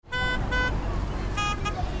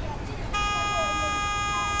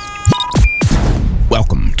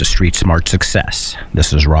Street Smart Success.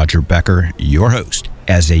 This is Roger Becker, your host.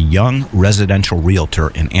 As a young residential realtor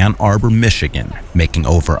in Ann Arbor, Michigan, making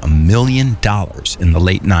over $1 million in the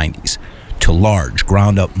late 90s, to large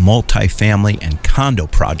ground-up multifamily and condo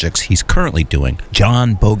projects he's currently doing,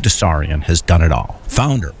 John Bogdasarian has done it all.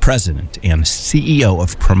 Founder, president, and CEO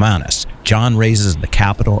of Promanis, John raises the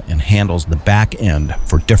capital and handles the back end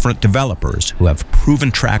for different developers who have proven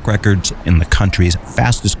track records in the country's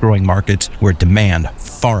fastest-growing markets where demand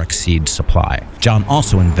far exceeds supply. John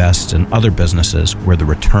also invests in other businesses where the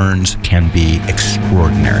returns can be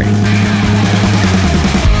extraordinary.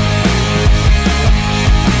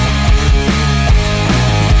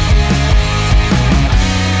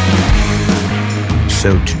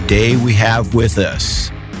 So today we have with us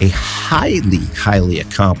a highly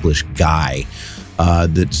accomplished guy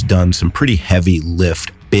that's done some pretty heavy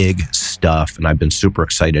lift, big stuff, and I've been super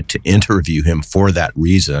excited to interview him for that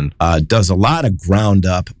reason. Does a lot of ground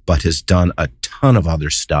up, but has done a ton of other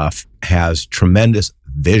stuff, has tremendous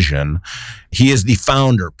vision. He is the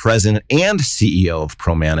founder, president, and CEO of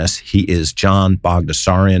Promanis. He is John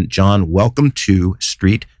Bogdasarian. John, welcome to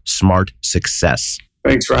Street Smart Success.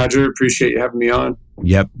 Thanks, Roger. Appreciate you having me on.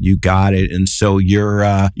 Yep, you got it. And so you're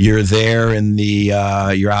there in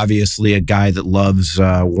the you're obviously a guy that loves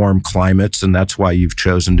warm climates, and that's why you've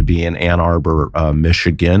chosen to be in Ann Arbor,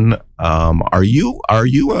 Michigan. Are you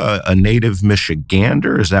a native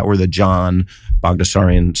Michigander? Is that where the John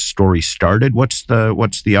Bogdasarian story started? What's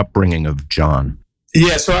the upbringing of John?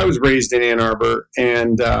 Yeah, so I was raised in Ann Arbor,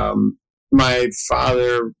 and my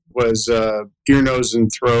father was ear, nose, and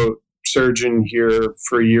throat surgeon here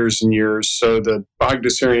for years and years. So the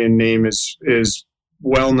Bogdasarian name is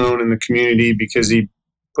well known in the community because he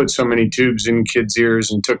put so many tubes in kids'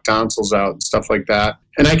 ears and took tonsils out and stuff like that.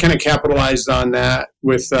 And I kind of capitalized on that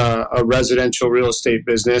with a residential real estate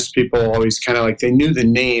business. People always kind of they knew the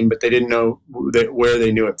name, but they didn't know where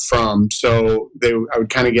they knew it from. So I would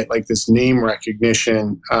kind of get this name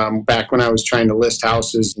recognition back when I was trying to list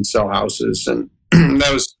houses and sell houses. And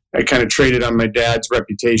I kind of traded on my dad's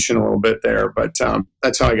reputation a little bit there, but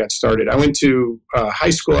that's how I got started. I went to high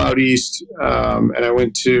school out east, and I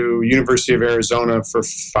went to University of Arizona for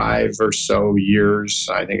 5 or so years.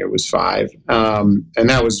 I think it was 5, and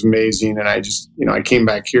that was amazing. And I just, I came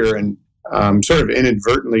back here and sort of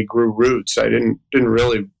inadvertently grew roots. I didn't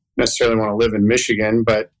really necessarily want to live in Michigan,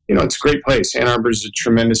 but it's a great place. Ann Arbor is a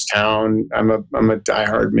tremendous town. I'm a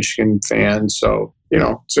diehard Michigan fan, so.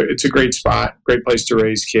 So it's a great spot, great place to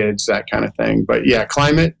raise kids, that kind of thing. But yeah,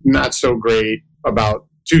 climate, not so great. About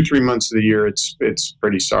 2-3 months of the year, it's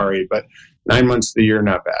pretty sorry. But 9 months of the year,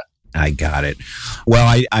 not bad. I got it.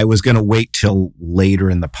 Well, I was going to wait till later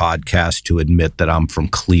in the podcast to admit that I'm from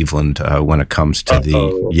Cleveland when it comes to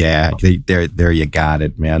there you got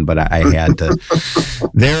it, man. But I had to,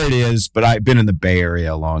 there it is. But I've been in the Bay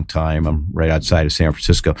Area a long time. I'm right outside of San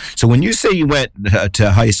Francisco. So when you say you went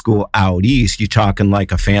to high school out east, you talking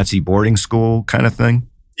like a fancy boarding school kind of thing?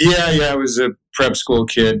 Yeah, I was a prep school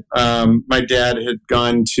kid. My dad had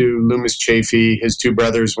gone to Loomis Chaffee. His 2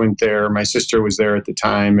 brothers went there. My sister was there at the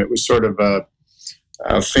time. It was sort of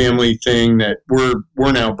a family thing that we're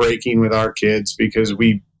now breaking with our kids because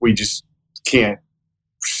we just can't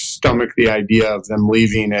stomach the idea of them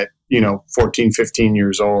leaving at 14, 15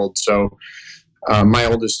 years old. So my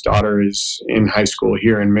oldest daughter is in high school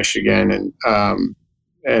here in Michigan,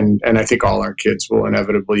 and I think all our kids will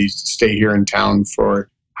inevitably stay here in town for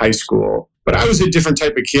high school. But I was a different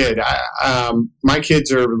type of kid. My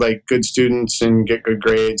kids are good students and get good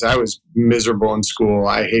grades. I was miserable in school.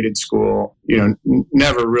 I hated school.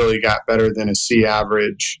 Never really got better than a C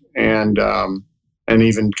average, and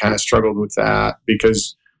even kind of struggled with that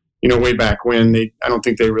because way back when I don't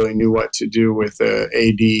think they really knew what to do with a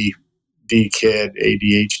ADHD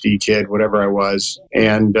kid, whatever I was,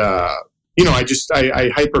 and. I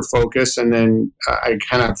hyper focus, and then I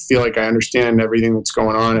kind of feel like I understand everything that's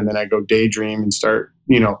going on, and then I go daydream and start,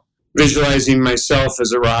 visualizing myself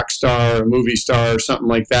as a rock star, or a movie star, or something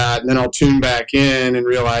like that. And then I'll tune back in and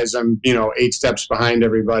realize I'm, 8 steps behind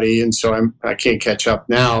everybody, and so I can't catch up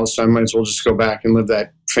now. So I might as well just go back and live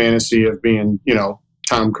that fantasy of being,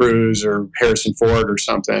 Tom Cruise or Harrison Ford or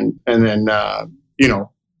something, and then,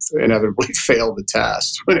 inevitably fail the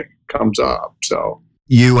test when it comes up. So.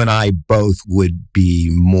 You and I both would be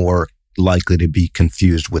more likely to be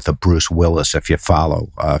confused with a Bruce Willis if you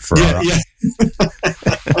follow. Yeah.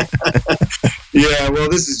 Yeah, well,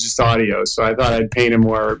 this is just audio, so I thought I'd paint a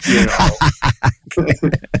more,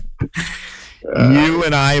 You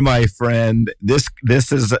and I, my friend, this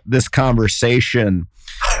conversation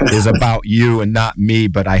is about you and not me,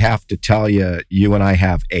 but I have to tell you, you and I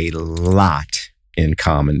have a lot in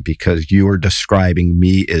common, because you were describing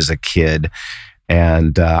me as a kid.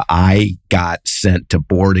 And I got sent to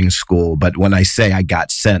boarding school. But when I say I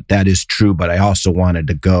got sent, that is true. But I also wanted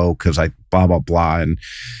to go because I blah, blah, blah. And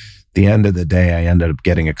at the end of the day, I ended up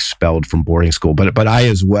getting expelled from boarding school. But I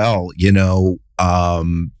as well,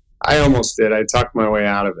 I almost did. I talked my way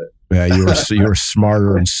out of it. Yeah, you were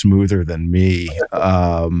smarter and smoother than me.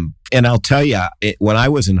 And I'll tell you, when I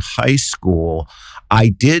was in high school, I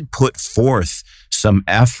did put forth some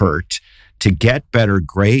effort to get better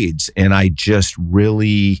grades, and I just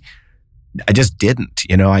didn't.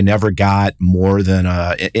 I never got more than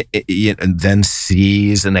then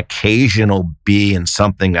C's, an occasional B, and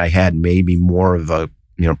something I had maybe more of a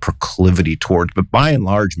proclivity towards. But by and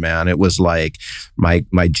large, man, it was like my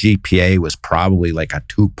GPA was probably like a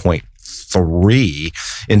 2.3.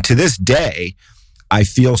 And to this day, I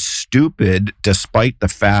feel stupid, despite the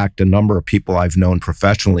fact a number of people I've known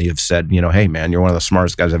professionally have said, hey, man, you're one of the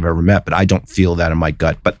smartest guys I've ever met. But I don't feel that in my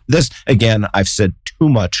gut. But this, again, I've said too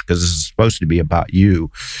much because this is supposed to be about you.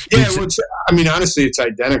 Yeah, honestly, it's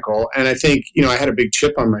identical. And I think, I had a big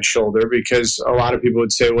chip on my shoulder because a lot of people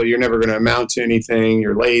would say, well, you're never going to amount to anything.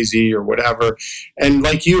 You're lazy or whatever. And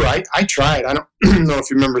like you, I tried. I don't know if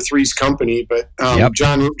you remember Three's Company, but Yep.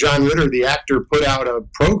 John Ritter, the actor, put out a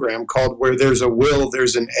program called Where There's a Will,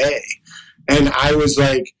 There's an A. And I was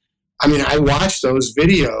like, I watched those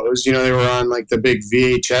videos, they were on like the big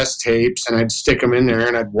VHS tapes, and I'd stick them in there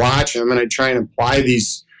and I'd watch them and I'd try and apply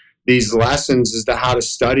these lessons as to how to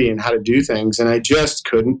study and how to do things. And I just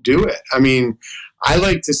couldn't do it. I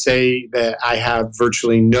like to say that I have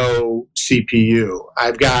virtually no CPU.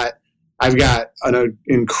 I've got an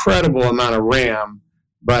incredible amount of RAM,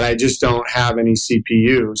 but I just don't have any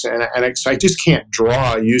CPUs. So I just can't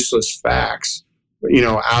draw useless facts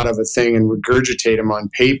out of a thing and regurgitate them on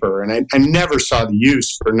paper. And I never saw the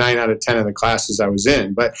use for 9 out of 10 of the classes I was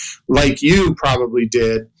in. But like you probably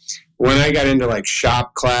did, when I got into like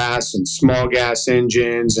shop class and small gas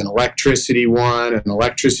engines and electricity 1 and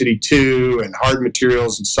electricity 2 and hard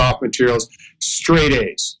materials and soft materials, straight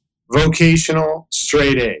A's. Vocational,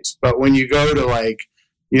 straight A's. But when you go to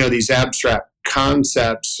these abstract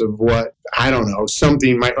concepts of what, I don't know,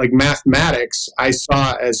 something like mathematics, I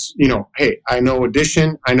saw as, hey, I know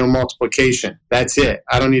addition, I know multiplication. That's it.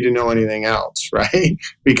 I don't need to know anything else, right?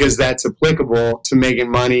 Because that's applicable to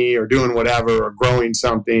making money or doing whatever or growing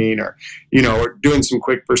something or doing some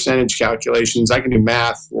quick percentage calculations. I can do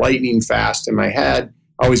math lightning fast in my head.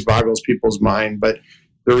 Always boggles people's mind. But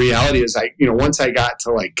the reality is once I got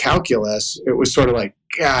to like calculus, it was sort of like,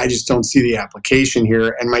 God, I just don't see the application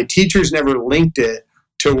here. And my teachers never linked it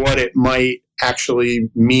to what it might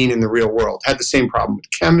actually mean in the real world. Had the same problem with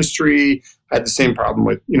chemistry, had the same problem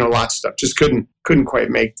with, lots of stuff. Just couldn't quite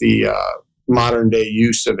make the modern day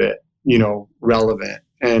use of it, relevant.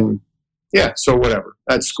 And yeah, so whatever.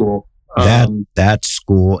 That's school. That's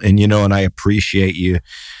school. And, and I appreciate you,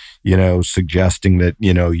 suggesting that,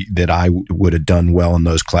 that I would have done well in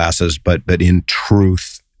those classes. But in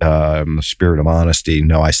truth, in the spirit of honesty,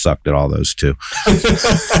 no, I sucked at all those too.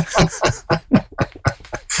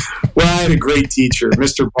 Well, I had a great teacher.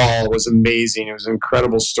 Mr. Paul was amazing. He was an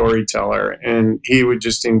incredible storyteller, and he would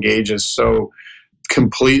just engage us so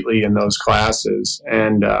completely in those classes.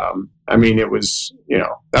 And it was,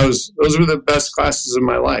 those were the best classes of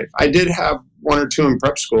my life. I did have 1 or 2 in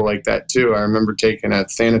prep school like that too. I remember taking a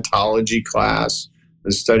thanatology class,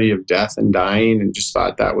 the study of death and dying, and just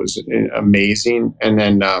thought that was amazing. And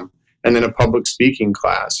then a public speaking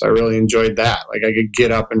class. I really enjoyed that. Like I could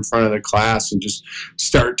get up in front of the class and just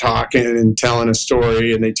start talking and telling a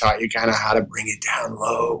story, and they taught you kind of how to bring it down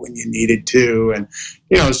low when you needed to. And,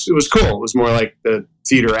 it was cool. It was more like the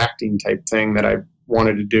theater acting type thing that I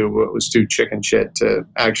wanted to do, but it was too chicken shit to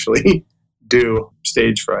actually do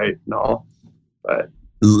stage fright and all. But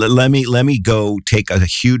let me go take a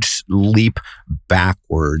huge leap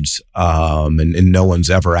backwards. And no one's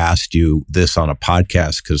ever asked you this on a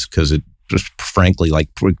podcast because it just frankly like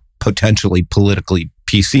potentially politically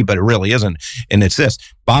PC, but it really isn't. And it's this: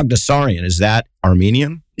 Bagdasarian. Is that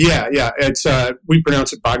Armenian? Yeah. It's we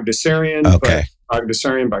pronounce it Bagdasarian. Okay.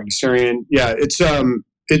 Bagdasarian. Yeah,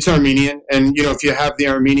 it's Armenian. And if you have the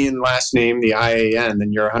Armenian last name, the IAN,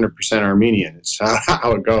 then you're 100% Armenian. It's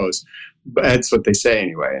how it goes. But that's what they say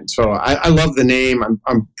anyway. And so I love the name.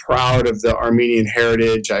 I'm proud of the Armenian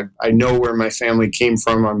heritage. I know where my family came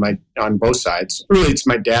from on both sides. Really, it's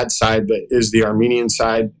my dad's side that is the Armenian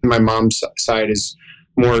side. My mom's side is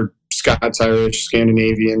more Scots, Irish,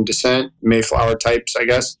 Scandinavian descent, Mayflower types, I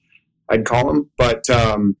guess I'd call them. But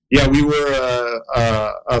we were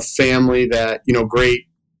a family that, great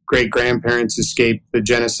great-grandparents escaped the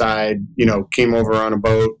genocide, came over on a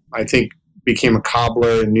boat, I think became a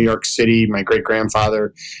cobbler in New York City. My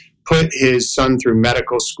great-grandfather put his son through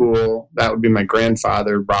medical school. That would be my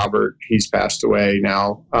grandfather, Robert. He's passed away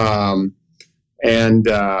now. And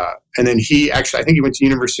then he actually, I think he went to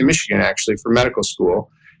University of Michigan actually for medical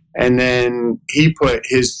school. And then he put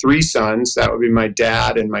his 3 sons, that would be my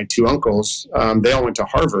dad and my 2 uncles, they all went to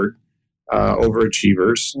Harvard,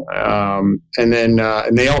 overachievers.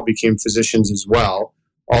 And they all became physicians as well,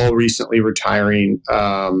 all recently retiring.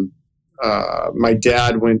 My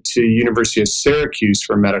dad went to University of Syracuse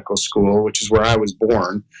for medical school, which is where I was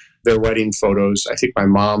born. Their wedding photos, I think my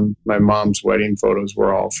mom's wedding photos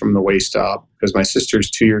were all from the waist up because my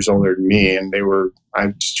sister's 2 years older than me, and I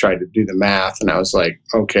just tried to do the math, and I was like,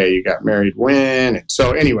 okay, you got married when?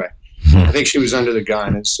 So anyway, I think she was under the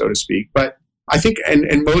gun, so to speak. But I think,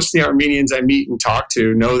 and most of the Armenians I meet and talk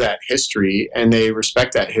to know that history, and they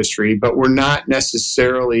respect that history, but we're not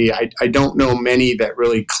necessarily, I don't know many that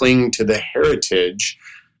really cling to the heritage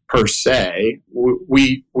per se.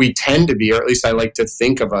 We tend to be, or at least I like to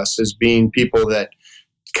think of us as being people that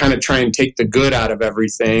kind of try and take the good out of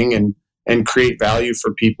everything and create value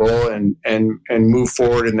for people and move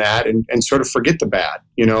forward in that and sort of forget the bad.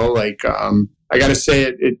 I got to say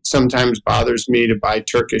it sometimes bothers me to buy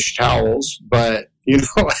Turkish towels, but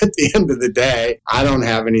at the end of the day, I don't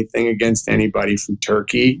have anything against anybody from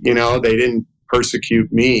Turkey. They didn't persecute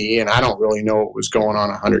me, and I don't really know what was going on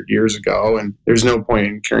 100 years ago, and there's no point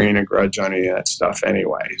in carrying a grudge on any of that stuff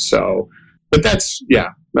anyway. So, but that's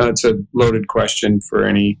a loaded question for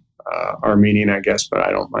any Armenian, I guess, but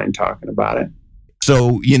I don't mind talking about it.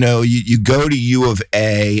 So, you go to U of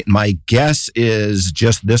A. My guess is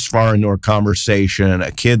just this far into our conversation,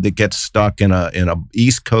 a kid that gets stuck in a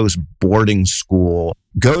East Coast boarding school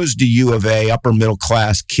goes to U of A, upper middle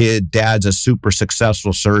class kid, dad's a super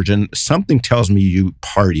successful surgeon. Something tells me you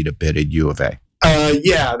partied a bit at U of A.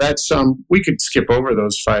 Yeah, that's we could skip over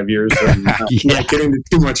those 5 years and not get into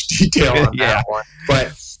too much detail on that one.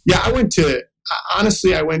 But yeah, I went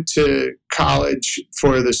to college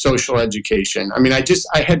for the social education. I mean, I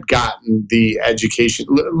had gotten the education.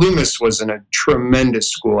 Loomis was in a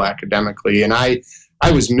tremendous school academically, and I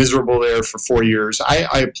was miserable there for 4 years.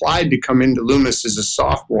 I applied to come into Loomis as a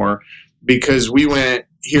sophomore because we went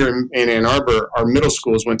here in Ann Arbor, our middle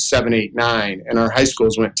schools went 7, 8, 9, and our high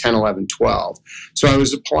schools went 10, 11, 12. So I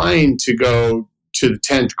was applying to go to the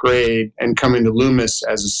 10th grade and come into Loomis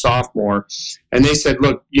as a sophomore. And they said,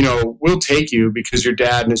 look, we'll take you because your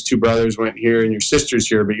dad and his 2 brothers went here and your sister's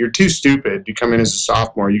here, but you're too stupid to come in as a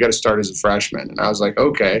sophomore. You got to start as a freshman. And I was like,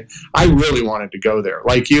 okay. I really wanted to go there.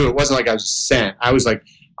 Like you, it wasn't like I was sent. I was like,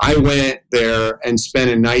 I went there and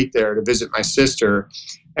spent a night there to visit my sister,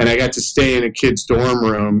 and I got to stay in a kid's dorm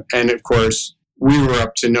room. And of course, we were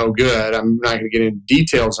up to no good. I'm not going to get into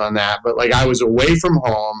details on that, but like I was away from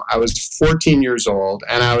home. I was 14 years old,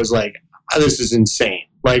 and I was like, this is insane.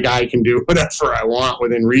 Like I can do whatever I want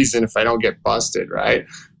within reason if I don't get busted, right?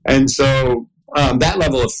 And so that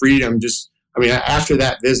level of freedom after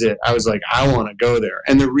that visit, I was like, I want to go there.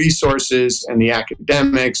 And the resources and the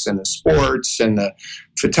academics and the sports and the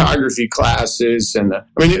photography classes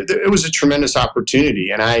it was a tremendous opportunity.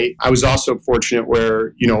 And I was also fortunate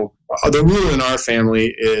where, the rule in our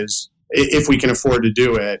family is if we can afford to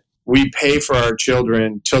do it, we pay for our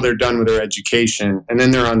children till they're done with their education, and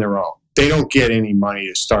then they're on their own. They don't get any money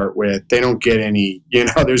to start with. They don't get any,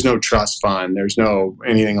 there's no trust fund. There's no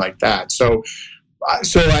anything like that. So I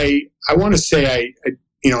want to say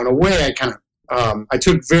in a way I kind of I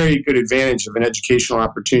took very good advantage of an educational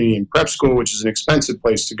opportunity in prep school, which is an expensive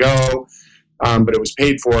place to go, but it was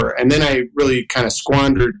paid for. And then I really kind of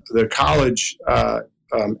squandered the college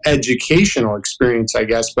educational experience, I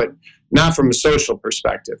guess, but not from a social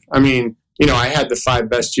perspective. I mean, I had the 5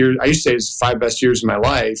 best years. I used to say it's the 5 best years of my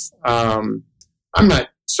life. I'm not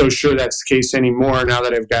so sure that's the case anymore now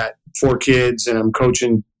that I've got 4 kids and I'm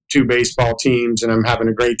coaching 2 baseball teams and I'm having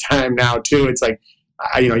a great time now too. It's like,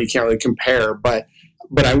 you can't really compare, but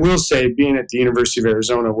I will say being at the University of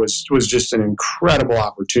Arizona was just an incredible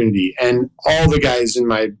opportunity. And all the guys in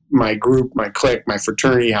my group, my clique, my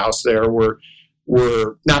fraternity house there were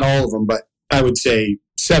not all of them, but I would say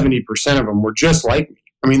 70% of them were just like me.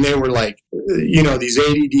 I mean, they were like, these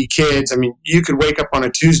ADD kids. I mean, you could wake up on a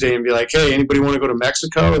Tuesday and be like, hey, anybody want to go to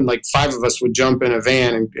Mexico? And like 5 of us would jump in a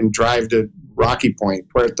van and drive to Rocky Point,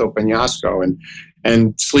 Puerto Peñasco,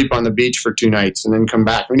 and sleep on the beach for 2 nights and then come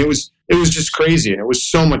back. I mean, it was just crazy, and it was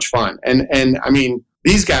so much fun. And I mean,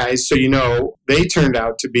 these guys, so they turned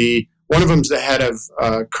out to be, one of them's the head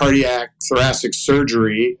of cardiac thoracic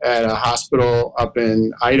surgery at a hospital up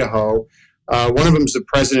in Idaho. One of them's the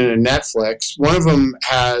president of Netflix. One of them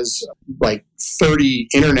has like 30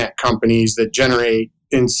 internet companies that generate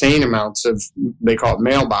insane amounts of, they call it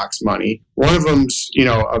mailbox money. One of them's,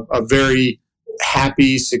 a very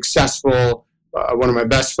happy, successful, one of my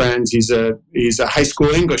best friends. He's a high school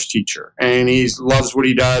English teacher, and he loves what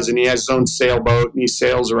he does, and he has his own sailboat, and he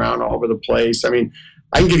sails around all over the place. I mean,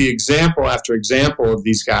 I can give you example after example of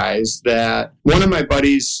these guys. That one of my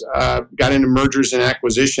buddies got into mergers and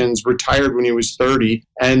acquisitions, retired when he was 30,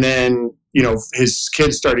 and then his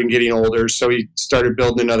kids started getting older, so he started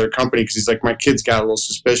building another company because he's like, my kids got a little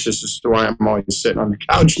suspicious as to why I'm always sitting on the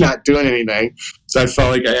couch not doing anything. So I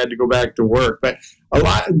felt like I had to go back to work. But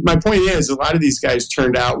my point is, a lot of these guys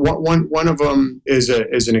turned out. One of them is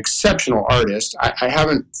an exceptional artist. I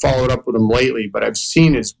haven't followed up with him lately, but I've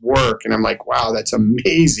seen his work, and I'm like, wow, that's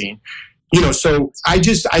amazing. So I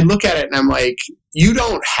look at it and I'm like, you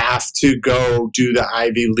don't have to go do the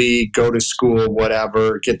Ivy League, go to school,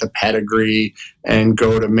 whatever, get the pedigree and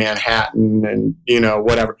go to Manhattan and,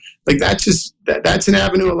 whatever. Like that's an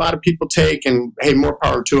avenue a lot of people take, and hey, more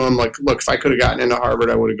power to them. Like, look, if I could have gotten into Harvard,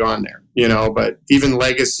 I would have gone there, but even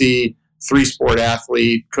legacy, 3-sport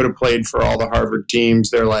athlete, could have played for all the Harvard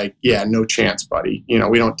teams. They're like, yeah, no chance, buddy.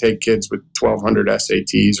 We don't take kids with 1,200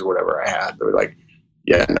 SATs or whatever I had. They're like,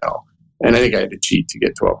 yeah, no. And I think I had to cheat to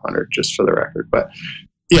get 1,200, just for the record. But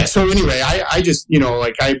yeah, so anyway, I just, a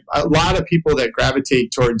lot of people that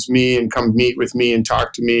gravitate towards me and come meet with me and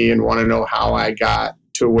talk to me and want to know how I got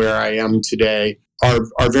to where I am today are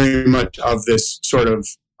very much of this sort of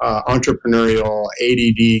entrepreneurial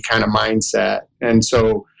ADD kind of mindset. And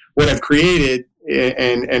so what I've created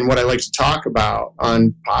and what I like to talk about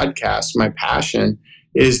on podcasts, my passion,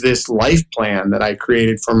 is this life plan that I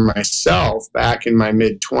created for myself back in my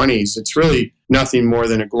mid-20s. It's really nothing more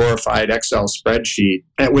than a glorified Excel spreadsheet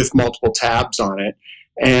with multiple tabs on it.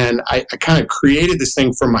 And I kind of created this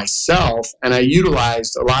thing for myself, and I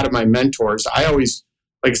utilized a lot of my mentors. I always,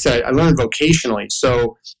 like I said, I learned vocationally.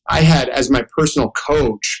 So I had, as my personal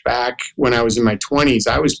coach back when I was in my 20s,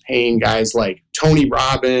 I was paying guys like Tony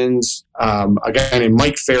Robbins, a guy named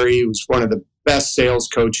Mike Ferry, who's one of the best sales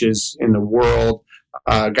coaches in the world,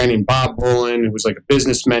 a guy named Bob Bolin, who was like a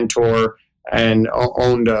business mentor and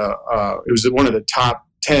owned it was one of the top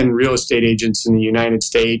 10 real estate agents in the United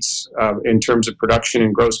States in terms of production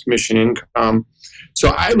and gross commission income.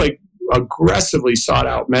 So I aggressively sought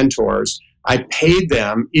out mentors. I paid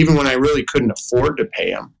them even when I really couldn't afford to pay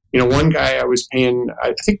them. One guy I was paying,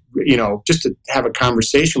 I think, just to have a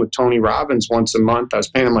conversation with Tony Robbins once a month, I was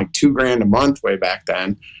paying him like $2,000 a month way back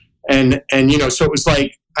then. And so it was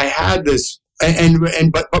like I had this,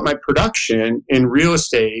 but my production in real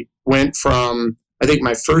estate went from, I think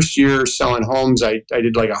my first year selling homes, I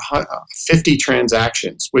did like 50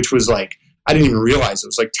 transactions, which was like, I didn't even realize it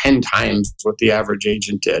was like 10 times what the average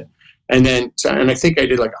agent did. And I think I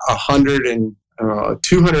did like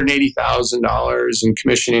 $280,000 in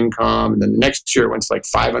commission income. And then the next year it went to like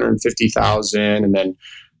 $550,000. And then,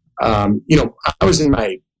 I was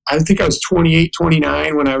I think I was 28,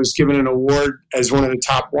 29 when I was given an award as one of the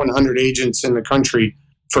top 100 agents in the country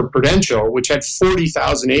for Prudential, which had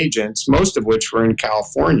 40,000 agents, most of which were in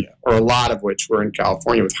California, or a lot of which were in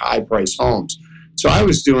California with high price homes. So I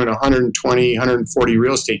was doing 120, 140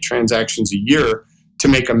 real estate transactions a year to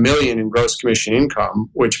make $1 million in gross commission income,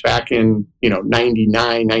 which back in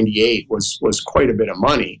 99, 98 was quite a bit of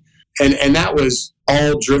money. And that was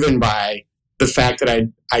all driven by the fact that I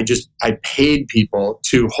paid people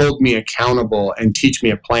to hold me accountable and teach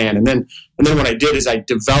me a plan. And then what I did is I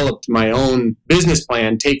developed my own business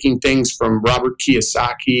plan, taking things from Robert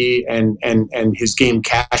Kiyosaki and his game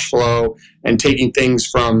Cash Flow, and taking things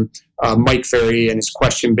from Mike Ferry and his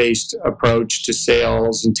question-based approach to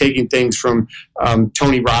sales, and taking things from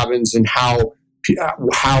Tony Robbins and how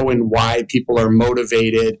and why people are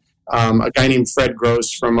motivated. A guy named Fred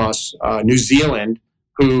Gross from New Zealand,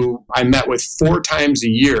 who I met with 4 times a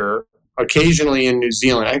year, occasionally in New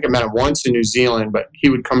Zealand. I think I met him once in New Zealand, but he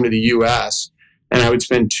would come to the U.S., and I would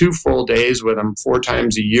spend 2 full days with him 4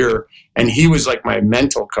 times a year, and he was like my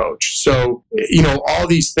mental coach. So, all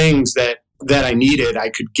these things that I needed, I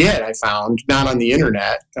could get, I found, not on the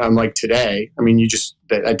internet, like today. I mean,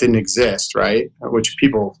 that didn't exist, right? Which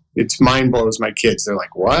people, it's mind blows my kids. They're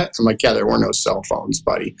like, what? I'm like, yeah, there were no cell phones,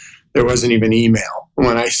 buddy. There wasn't even email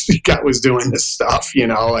when I was doing this stuff,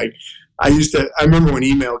 like I remember when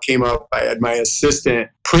email came up, I had my assistant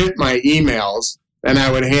print my emails, and I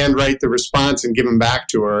would handwrite the response and give them back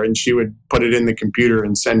to her, and she would put it in the computer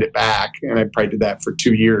and send it back. And I probably did that for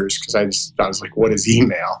 2 years because I was like, what is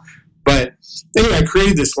email? But anyway, I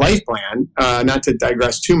created this life plan, not to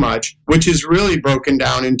digress too much, which is really broken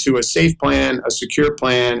down into a safe plan, a secure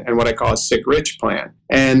plan, and what I call a sick rich plan.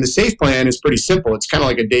 And the safe plan is pretty simple. It's kind of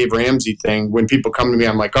like a Dave Ramsey thing. When people come to me,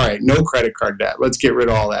 I'm like, all right, no credit card debt. Let's get rid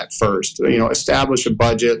of all that first. Establish a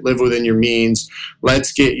budget, live within your means.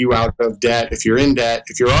 Let's get you out of debt. If you're in debt,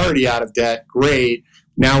 if you're already out of debt, great.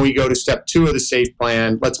 Now we go to step 2 of the safe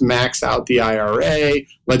plan. Let's max out the IRA.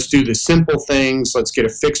 Let's do the simple things. Let's get a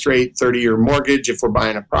fixed rate 30-year mortgage if we're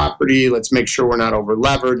buying a property. Let's make sure we're not over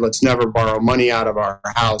levered. Let's never borrow money out of our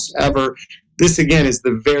house ever. This, again, is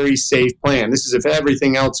the very safe plan. This is if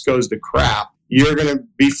everything else goes to crap, you're going to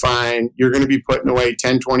be fine. You're going to be putting away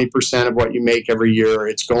 10, 20% of what you make every year.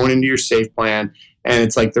 It's going into your safe plan. And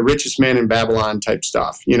it's like the richest man in Babylon type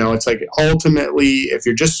stuff. It's like ultimately, if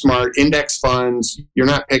you're just smart, index funds, you're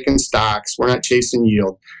not picking stocks, we're not chasing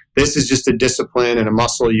yield. This is just a discipline and a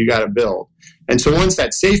muscle you got to build. And so once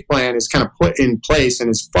that safe plan is kind of put in place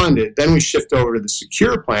and is funded, then we shift over to the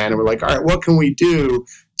secure plan and we're like, all right, what can we do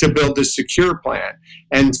to build this secure plan?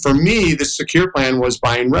 And for me, the secure plan was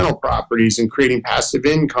buying rental properties and creating passive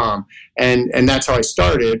income. And that's how I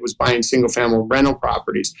started, was buying single family rental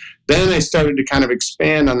properties. Then I started to kind of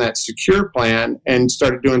expand on that secure plan and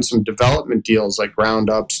started doing some development deals like ground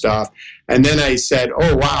up stuff. And then I said,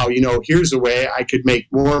 oh, wow, here's a way I could make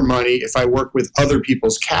more money if I work with other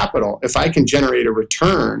people's capital. If I can generate a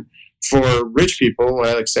return for rich people,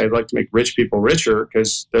 I like to say I'd like to make rich people richer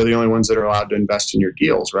because they're the only ones that are allowed to invest in your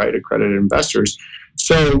deals, right? Accredited investors.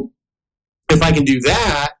 So if I can do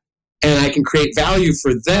that and I can create value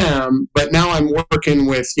for them, but now I'm working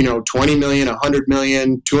with, 20 million, 100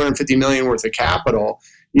 million, 250 million worth of capital,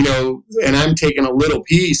 and I'm taking a little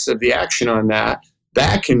piece of the action on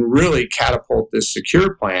that can really catapult this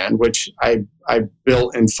secure plan, which I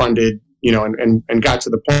built and funded, and got to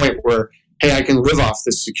the point where, hey, I can live off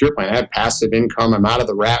this secure plan. I have passive income. I'm out of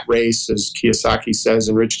the rat race, as Kiyosaki says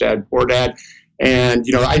in Rich Dad, Poor Dad. And,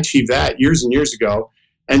 I achieved that years and years ago.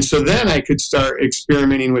 And so then I could start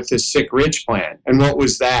experimenting with this sick rich plan. And what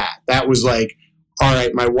was that? That was like, all right,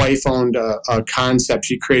 my wife owned a concept.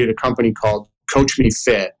 She created a company called Coach Me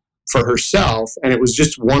Fit for herself. And it was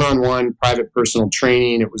just one-on-one private personal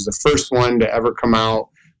training. It was the first one to ever come out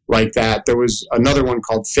like that. There was another one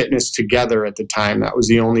called Fitness Together at the time. That was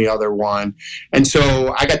the only other one. And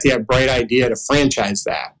so I got the bright idea to franchise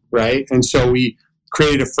that, right? And so we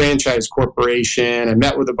created a franchise corporation. I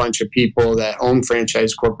met with a bunch of people that own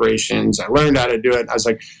franchise corporations. I learned how to do it. I was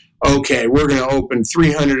like, okay, we're going to open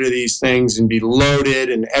 300 of these things and be loaded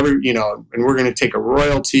and and we're going to take a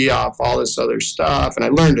royalty off all this other stuff. And I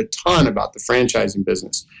learned a ton about the franchising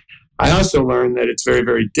business. I also learned that it's very,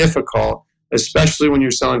 very difficult, especially when you're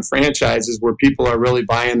selling franchises where people are really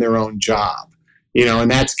buying their own job. And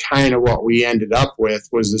that's kind of what we ended up with,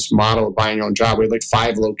 was this model of buying your own job. We had like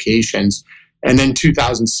 5 locations. And then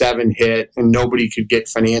 2007 hit and nobody could get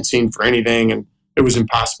financing for anything. And it was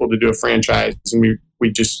impossible to do a franchise. And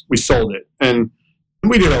we sold it. And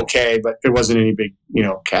we did okay, but it wasn't any big,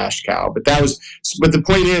 cash cow. But the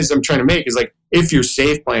point is I'm trying to make is like, if your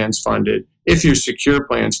safe plan's funded, if your secure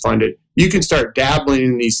plan's funded, you can start dabbling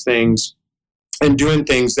in these things and doing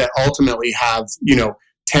things that ultimately have,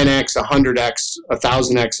 10x, 100x,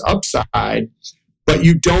 1,000x upside. But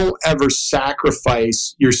you don't ever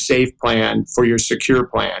sacrifice your safe plan for your secure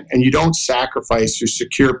plan. And you don't sacrifice your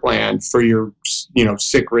secure plan for your,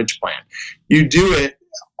 sick rich plan. You do it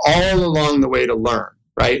all along the way to learn,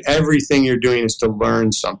 right? Everything you're doing is to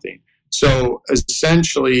learn something. So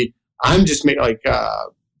essentially, I'm just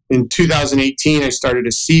in 2018, I started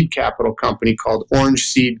a seed capital company called Orange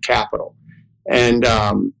Seed Capital. And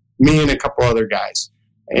me and a couple other guys.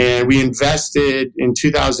 And we invested in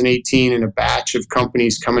 2018 in a batch of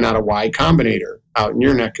companies coming out of Y Combinator out in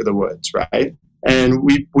your neck of the woods, right? And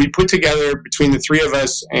we put together, between the 3 of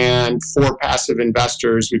us and 4 passive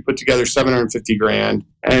investors, we put together $750,000,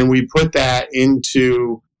 and we put that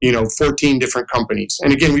into 14 different companies.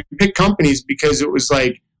 And again, we picked companies because it was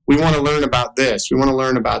like, we want to learn about this, we want to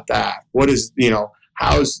learn about that. What is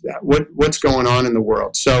how's that? What's going on in the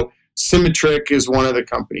world? So Symmetric is one of the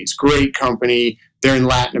companies. Great company. They're in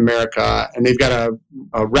Latin America, and they've got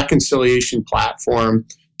a reconciliation platform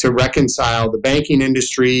to reconcile the banking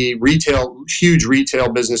industry, huge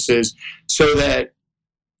retail businesses, so that,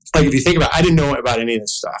 like, if you think about it, I didn't know about any of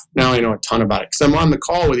this stuff. Now I know a ton about it because I'm on the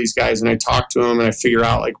call with these guys and I talk to them and I figure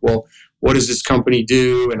out, like, well, what does this company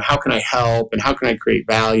do and how can I help and how can I create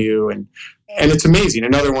value? And it's amazing.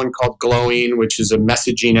 Another one called Glowing, which is a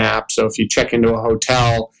messaging app. So if you check into a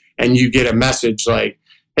hotel and you get a message like,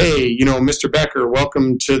 hey, Mr. Becker,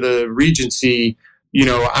 welcome to the Regency.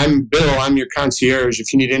 I'm Bill, I'm your concierge.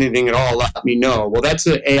 If you need anything at all, let me know. Well, that's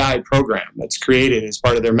an AI program that's created as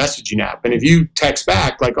part of their messaging app. And if you text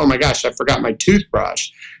back like, oh my gosh, I forgot my toothbrush,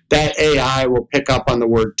 that AI will pick up on the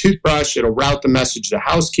word toothbrush. It'll route the message to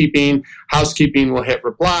housekeeping. Housekeeping will hit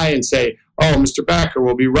reply and say, oh, Mr. Becker,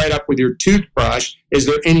 we'll be right up with your toothbrush. Is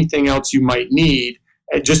there anything else you might need?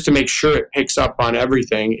 Just to make sure it picks up on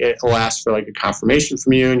everything, it'll ask for like a confirmation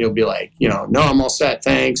from you, and you'll be like, no, I'm all set,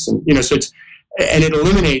 thanks. And, and it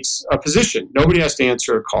eliminates a position. Nobody has to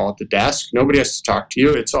answer a call at the desk. Nobody has to talk to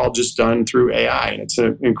you. It's all just done through AI. And it's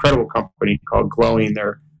an incredible company called Glowing.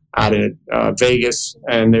 They're out in Vegas,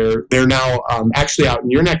 and they're now actually out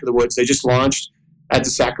in your neck of the woods. They just launched at the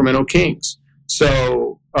Sacramento Kings.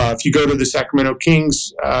 So if you go to the Sacramento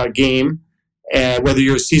Kings game, whether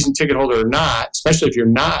you're a season ticket holder or not, especially if you're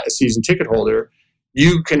not a season ticket holder,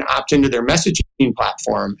 you can opt into their messaging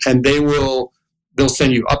platform, and they'll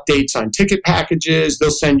send you updates on ticket packages.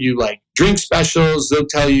 They'll send you like drink specials. They'll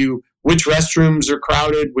tell you which restrooms are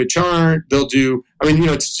crowded, which aren't.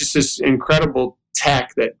 It's just this incredible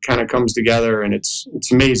tech that kind of comes together, and it's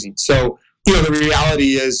amazing. So, the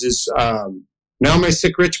reality is now my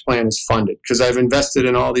Sick Rich plan is funded because I've invested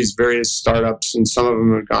in all these various startups, and some of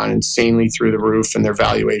them have gone insanely through the roof, and their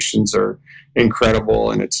valuations are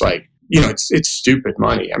incredible. And it's like, it's stupid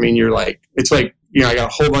money. I mean, I got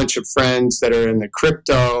a whole bunch of friends that are in the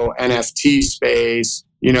crypto NFT space.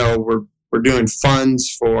 We're doing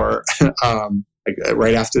funds for,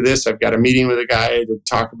 right after this, I've got a meeting with a guy to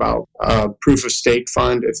talk about proof of stake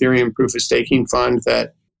fund, Ethereum proof of staking fund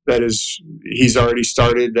he's already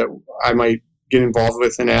started that I might get involved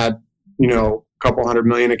with and add, a couple $100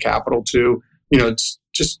 million of capital to. It's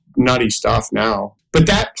just nutty stuff now. But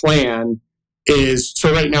that plan is,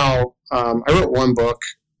 so right now, I wrote one book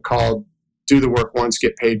called Do the Work Once,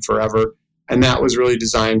 Get Paid Forever. And that was really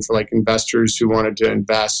designed for like investors who wanted to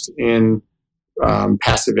invest in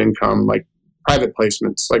passive income, like private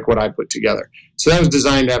placements, like what I put together. So that was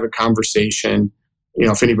designed to have a conversation.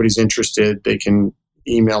 If anybody's interested, they can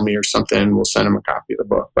email me or something. We'll send them a copy of the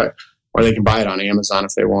book, or they can buy it on Amazon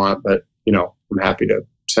if they want. But, I'm happy to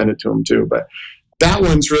send it to them too. But that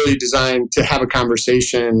one's really designed to have a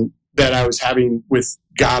conversation that I was having with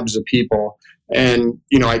gobs of people. And,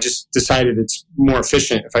 I just decided it's more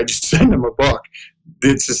efficient if I just send them a book.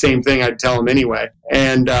 It's the same thing I'd tell them anyway.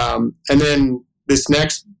 And then this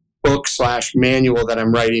next book / manual that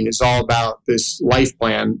I'm writing is all about this life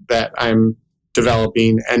plan that I'm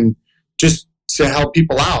developing, and just to help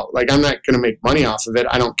people out. Like, I'm not going to make money off of it.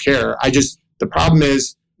 I don't care. The problem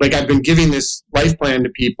is, like, I've been giving this life plan to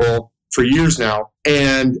people for years now,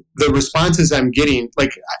 and the responses I'm getting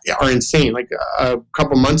are insane. Like a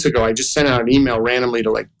couple months ago, I just sent out an email randomly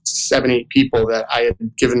to like 7-8 people that I had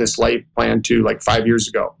given this life plan to like 5 years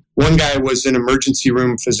ago. One guy was an emergency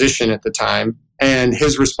room physician at the time, and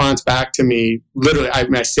his response back to me, literally,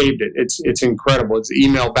 I saved it. It's incredible. His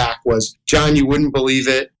email back was, John, you wouldn't believe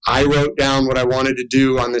it. I wrote down what I wanted to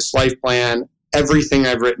do on this life plan. Everything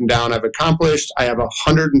I've written down, I've accomplished. I have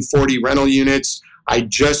 140 rental units. I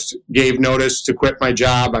just gave notice to quit my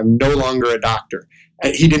job. I'm no longer a doctor.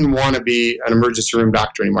 He didn't want to be an emergency room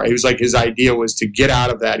doctor anymore. He was like, his idea was to get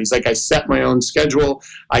out of that. He's like, I set my own schedule.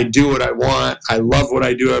 I do what I want. I love what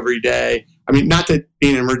I do every day. I mean, not that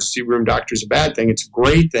being an emergency room doctor is a bad thing. It's a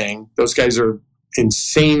great thing. Those guys are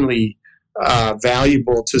insanely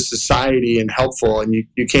valuable to society and helpful, and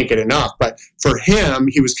you can't get enough. But for him,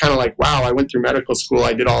 he was kind of like, wow, I went through medical school.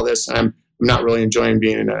 I did all this, and I'm not really enjoying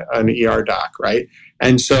being an ER doc, right?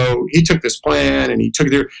 And so he took this plan and he took it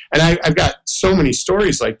there. And I've got so many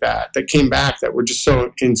stories like that came back that were just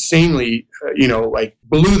so insanely,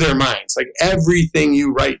 blew their minds. Like, everything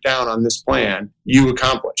you write down on this plan, you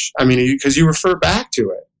accomplish. I mean, because you refer back to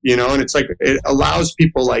it, and it's like, it allows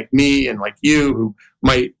people like me and like you who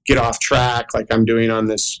might get off track, like I'm doing on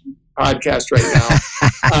this podcast right now.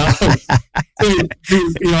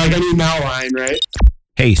 Like I need an outline, right?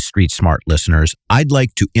 Hey, Street Smart listeners, I'd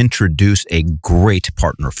like to introduce a great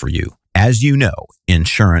partner for you. As you know,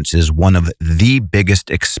 insurance is one of the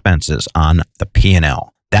biggest expenses on the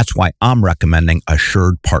P&L. That's why I'm recommending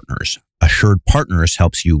Assured Partners. Assured Partners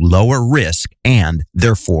helps you lower risk and,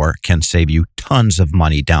 therefore, can save you tons of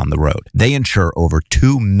money down the road. They insure over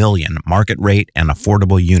 2 million market rate and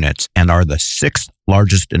affordable units and are the 6th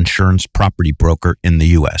largest insurance property broker in the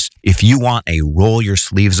U.S. If you want a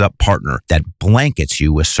roll-your-sleeves-up partner that blankets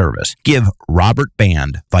you with service, give Robert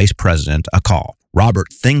Band, Vice President, a call.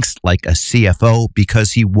 Robert thinks like a CFO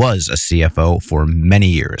because he was a CFO for many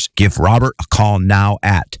years. Give Robert a call now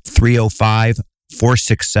at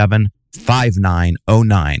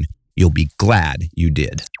 305-467-5909. You'll be glad you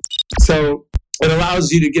did. So it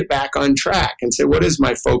allows you to get back on track and say, what is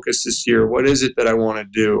my focus this year? What is it that I want to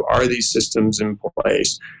do? Are these systems in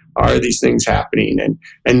place? Are these things happening?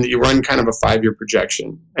 And you run kind of a 5-year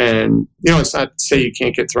projection. And, it's not to say you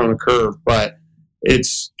can't get thrown a curve, but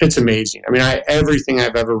it's amazing. I mean, everything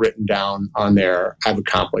I've ever written down on there, I've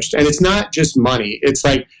accomplished. And it's not just money. It's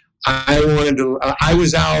like, I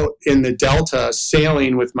was out in the Delta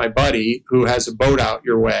sailing with my buddy who has a boat out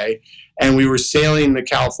your way. And we were sailing the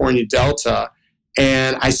California Delta.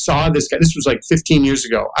 And I saw this guy, this was like 15 years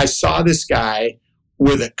ago. I saw this guy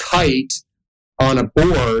with a kite on a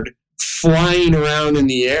board flying around in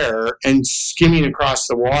the air and skimming across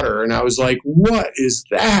the water. And I was like, what is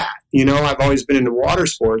that? I've always been into water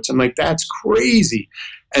sports. I'm like, that's crazy.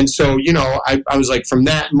 And so, I was like, from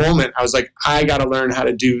that moment, I was like, I got to learn how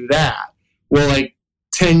to do that. Well, like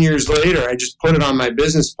 10 years later, I just put it on my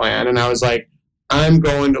business plan and I was like, I'm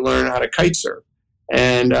going to learn how to kite surf.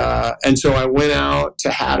 And so I went out to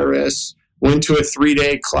Hatteras, went to a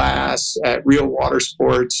 3-day class at Real Water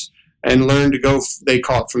Sports and learned to go, they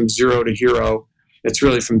call it from zero to hero. It's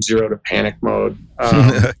really from zero to panic mode.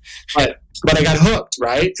 But I got hooked,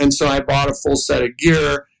 right? And so I bought a full set of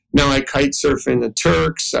gear. Now I kite surf in the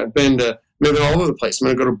Turks. I've been all over the place. I'm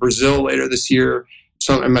going to go to Brazil later this year.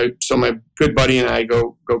 So my good buddy and I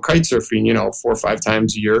go kite surfing, 4 or 5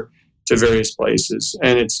 times a year to various places,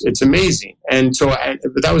 and it's amazing. And so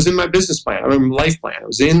but that was in my business plan, life plan. It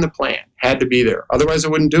was in the plan, had to be there. Otherwise, I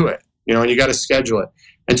wouldn't do it. And you got to schedule it.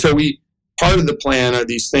 And so part of the plan are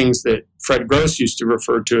these things that Fred Gross used to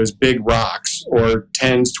refer to as big rocks, or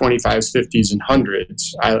 10s, 25s, 50s, and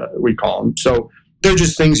 100s. We call them. So they're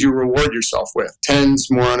just things you reward yourself with.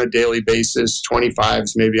 10s more on a daily basis,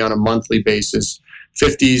 25s maybe on a monthly basis,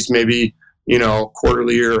 50s maybe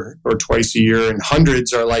quarterly or twice a year, and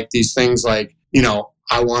 100s are like these things like,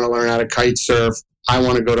 I want to learn how to kite surf. I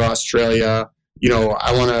want to go to Australia.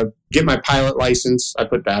 I want to get my pilot license. I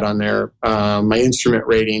put that on there. My instrument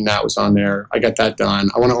rating, that was on there. I got that done.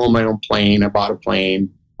 I want to own my own plane. I bought a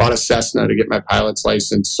plane, bought a Cessna to get my pilot's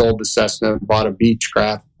license, sold the Cessna, bought a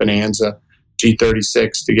Beechcraft Bonanza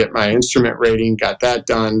G36 to get my instrument rating, got that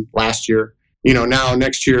done last year. Now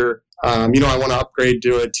next year, I want to upgrade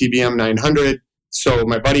to a TBM 900. So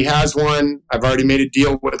my buddy has one. I've already made a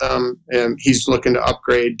deal with him, and he's looking to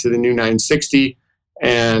upgrade to the new 960.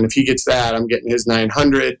 And if he gets that, I'm getting his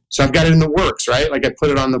 900. So I've got it in the works, right? Like I put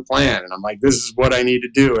it on the plan, and I'm like, this is what I need to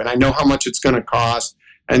do. And I know how much it's going to cost.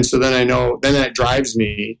 And so then then that drives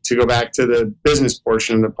me to go back to the business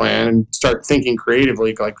portion of the plan and start thinking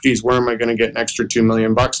creatively, like, geez, where am I going to get an extra $2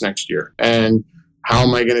 million next year? And how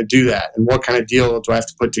am I going to do that? And what kind of deal do I have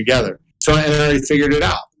to put together? So I already figured it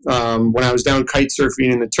out. When I was down kite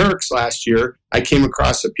surfing in the Turks last year, I came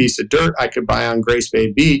across a piece of dirt I could buy on Grace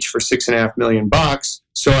Bay Beach for $6.5 million.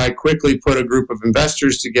 So I quickly put a group of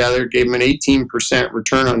investors together, gave them an 18%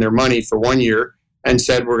 return on their money for 1 year, and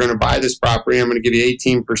said, we're going to buy this property. I'm going to give you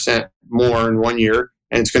 18% more in 1 year,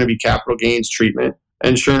 and it's going to be capital gains treatment.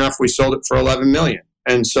 And sure enough, we sold it for $11 million.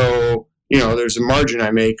 And so, there's a margin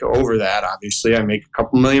I make over that. Obviously, I make a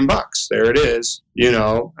couple $1 million. There it is,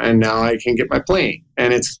 and now I can get my plane.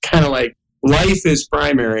 And it's kind of like life is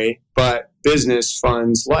primary, but business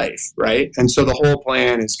funds life, right? And so the whole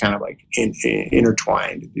plan is kind of like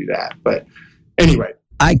intertwined to do that. But anyway.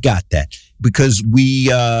 I got that because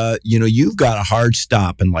you've got a hard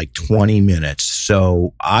stop in like 20 minutes.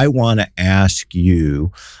 So I want to ask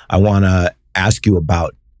you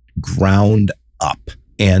about Ground Up.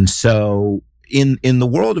 And so in the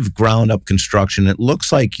world of ground up construction, it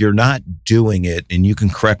looks like you're not doing it, and you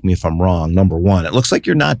can correct me if I'm wrong. Number one, it looks like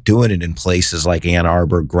you're not doing it in places like Ann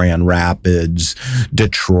Arbor, Grand Rapids,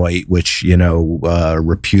 Detroit, which,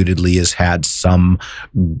 reputedly has had some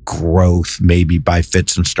growth, maybe by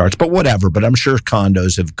fits and starts, but whatever. But I'm sure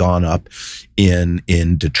condos have gone up in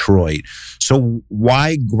Detroit. So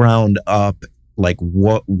why ground up? Like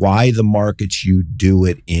why the markets you do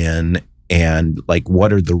it in? And like,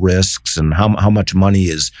 what are the risks, and how much money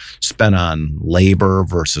is spent on labor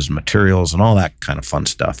versus materials and all that kind of fun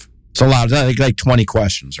stuff? It's a lot. I think like 20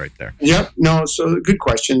 questions right there. Yep. No. So good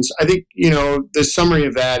questions. I think, the summary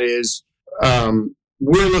of that is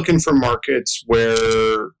we're looking for markets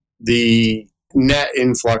where the net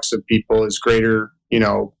influx of people is greater.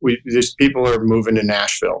 There's people are moving to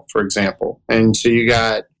Nashville, for example. And so you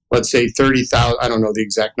got, let's say 30,000, I don't know the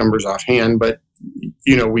exact numbers offhand, but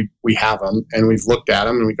we have them and we've looked at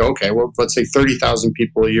them and we go, okay, well, let's say 30,000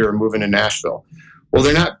 people a year are moving to Nashville. Well,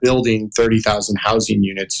 they're not building 30,000 housing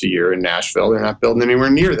units a year in Nashville. They're not building anywhere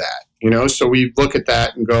near that, So we look at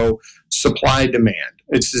that and go, supply demand.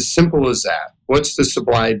 It's as simple as that. What's the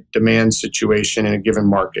supply demand situation in a given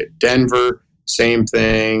market? Denver same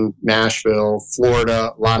thing. Nashville,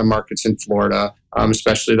 Florida, a lot of markets in Florida,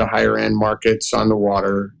 especially the higher end markets on the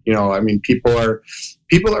water. I mean, people are,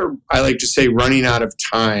 I like to say, running out of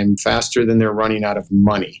time faster than they're running out of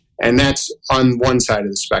money. And that's on one side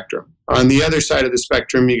of the spectrum. On the other side of the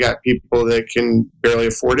spectrum, you got people that can barely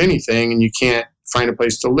afford anything and you can't find a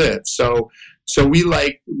place to live. So we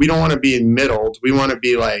don't want to be middled. We want to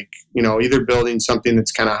be like, either building something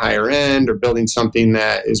that's kind of higher end or building something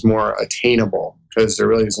that is more attainable, because there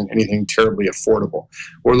really isn't anything terribly affordable.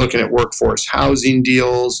 We're looking at workforce housing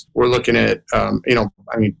deals. We're looking at,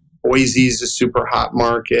 Boise's a super hot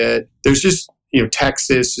market. There's just,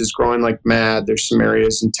 Texas is growing like mad. There's some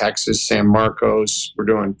areas in Texas, San Marcos. We're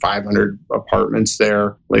doing 500 apartments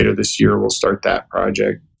there. Later this year, we'll start that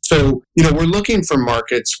project. So, we're looking for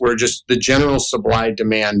markets where just the general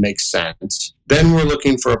supply-demand makes sense. Then we're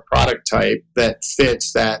looking for a product type that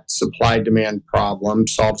fits that supply-demand problem,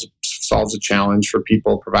 solves a challenge for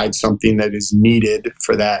people, provides something that is needed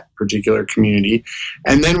for that particular community.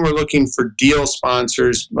 And then we're looking for deal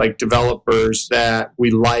sponsors, like developers that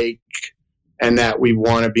we like and that we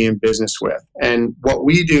want to be in business with. And what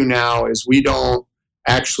we do now is we don't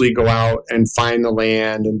actually go out and find the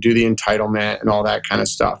land and do the entitlement and all that kind of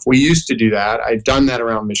stuff. We used to do that. I've done that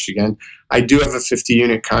around Michigan. I do have a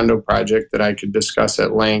 50-unit condo project that I could discuss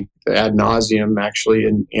at length, ad nauseum, actually,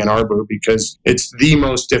 in Ann Arbor, because it's the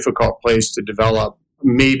most difficult place to develop,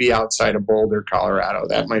 maybe outside of Boulder, Colorado.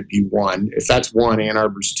 That might be one. If that's one, Ann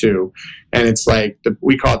Arbor's two. And it's like,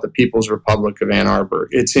 we call it the People's Republic of Ann Arbor.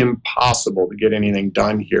 It's impossible to get anything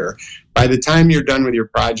done here. By the time you're done with your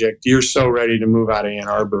project, you're so ready to move out of Ann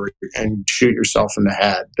Arbor and shoot yourself in the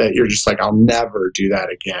head that you're just like, I'll never do that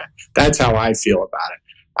again. That's how I feel about it.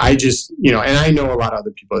 I just, and I know a lot of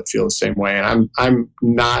other people that feel the same way. And I'm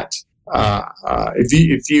not,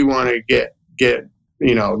 if you want to get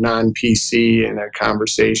non-PC in a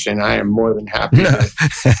conversation, I am more than happy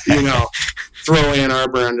to, throw Ann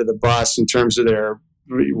Arbor under the bus in terms of their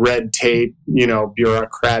red tape,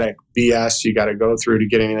 bureaucratic BS you got to go through to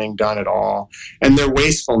get anything done at all. And their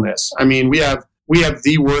wastefulness. I mean, we have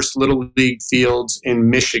the worst little league fields in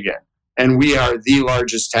Michigan, and we are the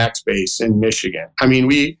largest tax base in Michigan. I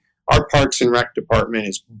mean, our Parks and Rec department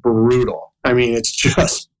is brutal. I mean, it's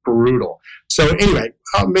just brutal. So anyway,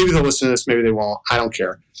 maybe they'll listen to this, maybe they won't. I don't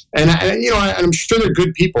care. And I'm sure they're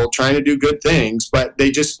good people trying to do good things, but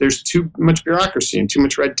there's too much bureaucracy and too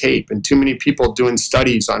much red tape and too many people doing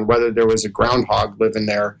studies on whether there was a groundhog living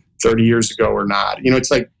there 30 years ago or not.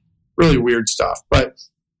 It's like really weird stuff. But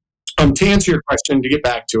to answer your question, to get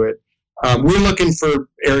back to it, we're looking for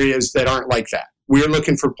areas that aren't like that. We're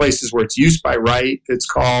looking for places where it's use by right, it's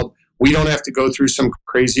called. We don't have to go through some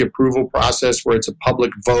crazy approval process where it's a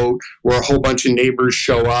public vote, where a whole bunch of neighbors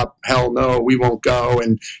show up. Hell no, we won't go.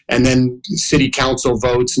 And then city council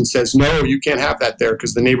votes and says, no, you can't have that there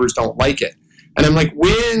because the neighbors don't like it. And I'm like,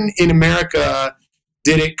 when in America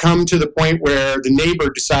did it come to the point where the neighbor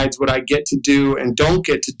decides what I get to do and don't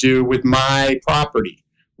get to do with my property?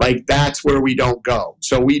 Like, that's where we don't go.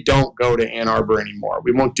 So we don't go to Ann Arbor anymore.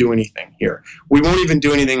 We won't do anything here. We won't even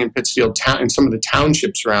do anything in Pittsfield town, in some of the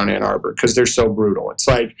townships around Ann Arbor, because they're so brutal. It's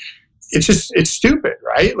like, it's stupid,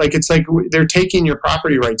 right? Like, it's like they're taking your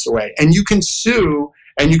property rights away. And you can sue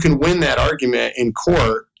and you can win that argument in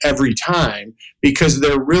court every time, because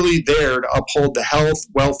they're really there to uphold the health,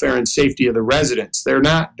 welfare, and safety of the residents. They're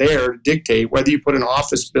not there to dictate whether you put an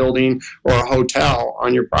office building or a hotel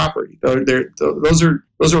on your property. Those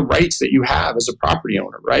are rights that you have as a property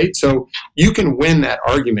owner, right? So you can win that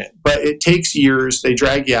argument, but it takes years. They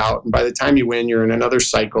drag you out, and by the time you win, you're in another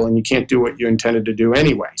cycle, and you can't do what you intended to do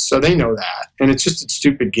anyway. So they know that, and it's just a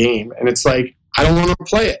stupid game. And it's like, I don't want to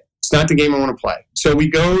play it. It's not the game I want to play. So we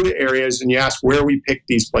go to areas, and you ask where we pick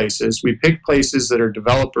these places. We pick places that are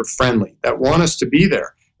developer friendly, that want us to be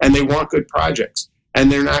there, and they want good projects,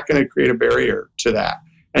 and they're not going to create a barrier to that.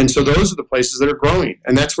 And so those are the places that are growing,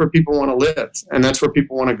 and that's where people want to live, and that's where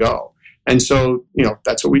people want to go. And so,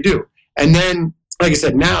 that's what we do. And then, like I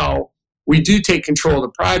said, now we do take control of the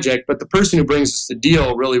project, but the person who brings us the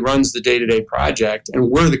deal really runs the day-to-day project,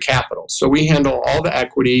 and we're the capital. So we handle all the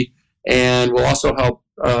equity, and we'll also help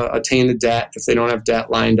attain the debt if they don't have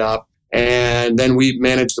debt lined up. And then we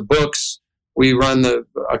manage the books. We run the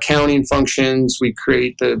accounting functions. We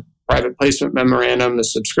create the private placement memorandum, the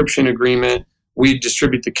subscription agreement. We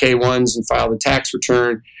distribute the K-1s and file the tax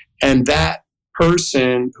return. And that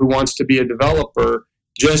person who wants to be a developer,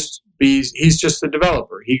 he's just a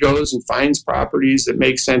developer. He goes and finds properties that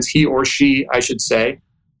make sense. He or she, I should say,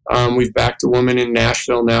 We've backed a woman in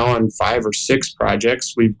Nashville now on 5 or 6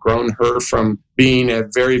 projects. We've grown her from being a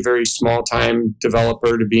very, very small time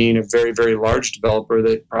developer to being a very, very large developer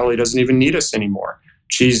that probably doesn't even need us anymore.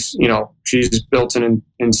 She's built an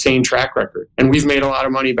insane track record, and we've made a lot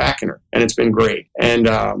of money backing her, and it's been great. And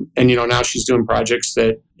now she's doing projects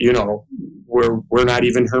that, we're not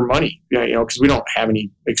even her money, because we don't have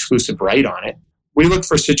any exclusive right on it. We look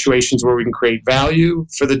for situations where we can create value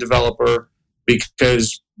for the developer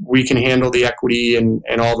because we can handle the equity and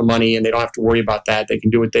all the money, and they don't have to worry about that. They can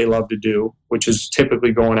do what they love to do, which is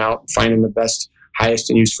typically going out and finding the best, highest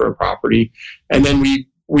and use for a property. And then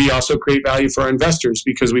we also create value for our investors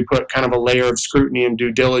because we put kind of a layer of scrutiny and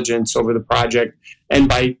due diligence over the project. And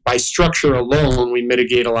by structure alone, we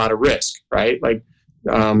mitigate a lot of risk, right? Like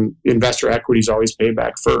investor equity is always paid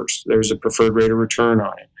back first. There's a preferred rate of return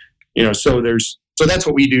on it. So that's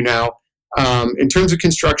what we do now. In terms of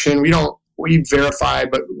construction, we verify,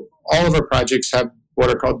 but all of our projects have what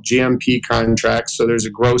are called GMP contracts. So there's a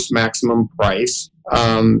gross maximum price.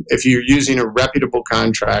 If you're using a reputable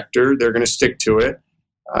contractor, they're going to stick to it.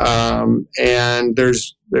 And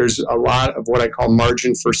there's a lot of what I call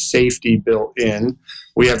margin for safety built in.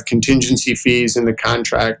 We have contingency fees in the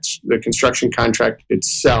contract, the construction contract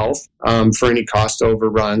itself, for any cost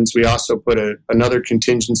overruns. We also put another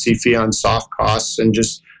contingency fee on soft costs and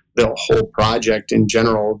just the whole project in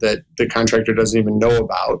general that the contractor doesn't even know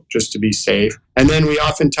about, just to be safe. And then we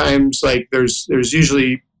oftentimes, there's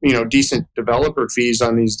usually, decent developer fees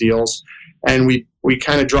on these deals. And we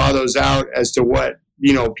kind of draw those out as to what,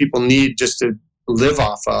 people need just to live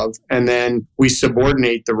off of. And then we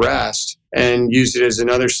subordinate the rest and use it as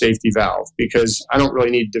another safety valve because I don't really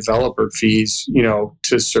need developer fees,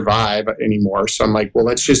 to survive anymore. So I'm like, well,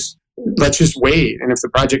 let's just wait. And if the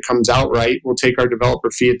project comes out right, we'll take our developer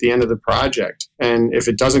fee at the end of the project. And if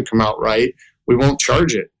it doesn't come out right, we won't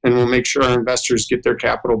charge it. And we'll make sure our investors get their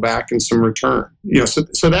capital back and some return.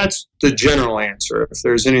 So that's the general answer. If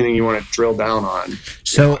there's anything you want to drill down on.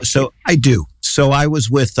 So I do. So I was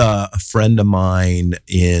with a friend of mine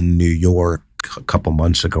in New York a couple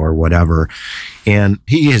months ago or whatever, and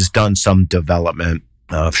he has done some development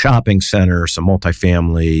of shopping center, some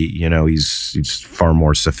multifamily. He's far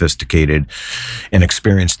more sophisticated and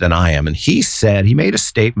experienced than I am. And he made a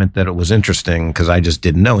statement that it was interesting because I just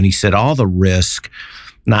didn't know. And he said all the risk,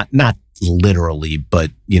 not literally,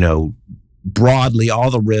 but broadly, all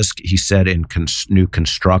the risk, he said, in new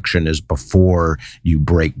construction is before you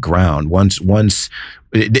break ground. Once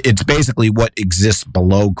it's basically what exists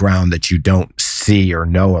below ground that you don't see or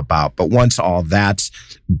know about. But once all that's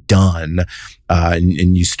done,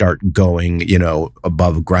 and you start going,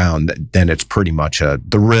 above ground, then it's pretty much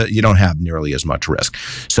you don't have nearly as much risk.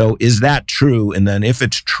 So is that true? And then if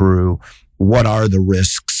it's true, what are the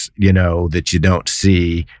risks, that you don't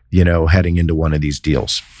see, heading into one of these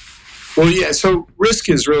deals? Well, yeah. So risk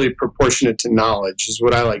is really proportionate to knowledge, is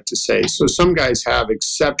what I like to say. So some guys have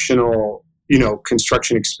exceptional,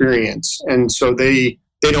 construction experience, and so they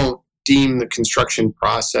don't deem the construction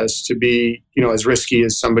process to be, as risky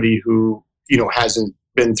as somebody who, hasn't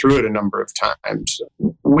been through it a number of times.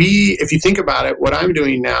 If you think about it, what I'm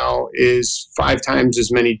doing now is 5 times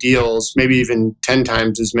as many deals, maybe even 10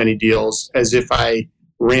 times as many deals as if I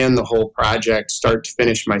ran the whole project start to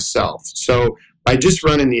finish myself. So by just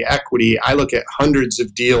running the equity, I look at hundreds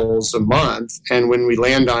of deals a month. And when we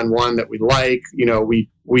land on one that we like,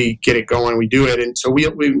 we get it going, we do it. And so we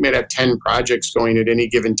might have 10 projects going at any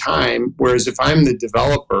given time. Whereas if I'm the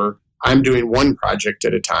developer, I'm doing one project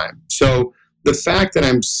at a time. So the fact that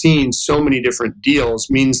I'm seeing so many different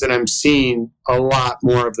deals means that I'm seeing a lot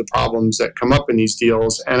more of the problems that come up in these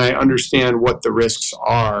deals. And I understand what the risks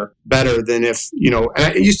are better than if, and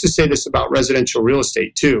I used to say this about residential real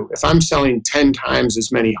estate too. If I'm selling 10 times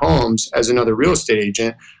as many homes as another real estate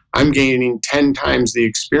agent, I'm gaining 10 times the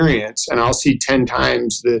experience, and I'll see 10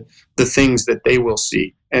 times the things that they will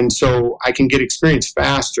see. And so I can get experience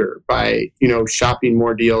faster by, shopping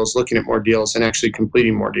more deals, looking at more deals, and actually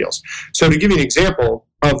completing more deals. So to give you an example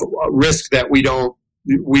of a risk that we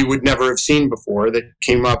would never have seen before that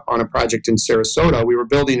came up on a project in Sarasota, we were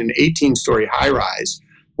building an 18-story high-rise.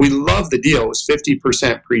 We loved the deal. It was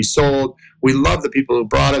 50% pre-sold. We loved the people who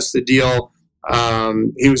brought us the deal.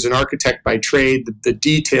 He was an architect by trade. The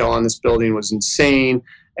detail on this building was insane.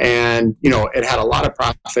 And, it had a lot of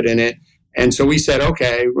profit in it. And so we said,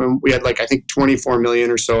 okay, we had I think 24 million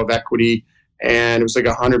or so of equity, and it was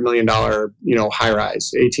 $100 million, high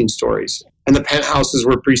rise, 18 stories. And the penthouses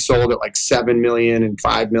were pre-sold at 7 million and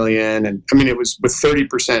 5 million. And it was with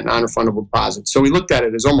 30% non-refundable deposits. So we looked at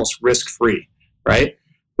it as almost risk-free, right?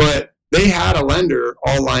 But they had a lender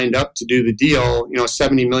all lined up to do the deal,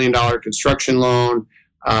 $70 million construction loan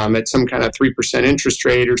at some kind of 3% interest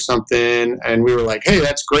rate or something. And we were like, hey,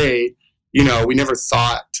 that's great. We never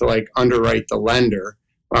thought to like underwrite the lender.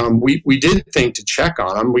 We did think to check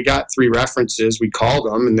on them. We got 3 references. We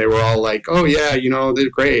called them and they were all like, oh yeah, they're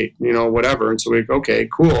great, whatever. And so we're like, okay,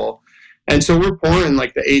 cool. And so we're pouring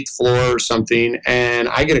like the 8th floor or something. And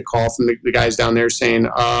I get a call from the guys down there saying,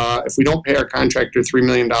 if we don't pay our contractor $3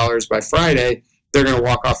 million by Friday, they're going to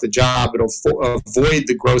walk off the job. It'll avoid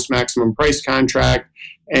the gross maximum price contract.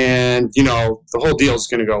 And, the whole deal is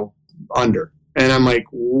going to go under. And I'm like,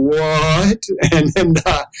 what? And then,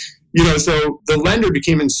 so the lender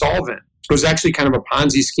became insolvent. It was actually kind of a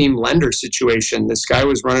Ponzi scheme lender situation. This guy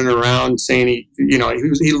was running around saying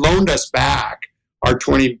he loaned us back our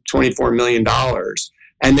 $24 million.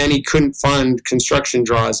 And then he couldn't fund construction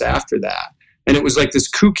draws after that. And it was like this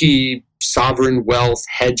kooky sovereign wealth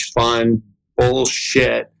hedge fund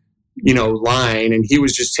bullshit, line. And he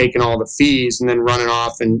was just taking all the fees and then running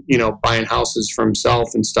off and, buying houses for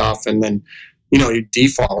himself and stuff. And then, he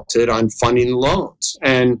defaulted on funding the loans.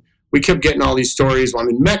 And we kept getting all these stories. Well, I'm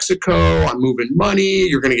in Mexico, I'm moving money,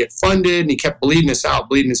 you're going to get funded. And he kept bleeding us out.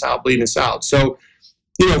 So,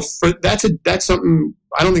 that's something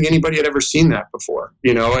I don't think anybody had ever seen that before,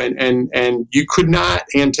 and you could not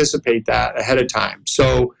anticipate that ahead of time.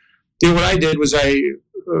 So, what I did was I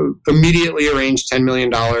immediately arranged $10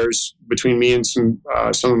 million between me and some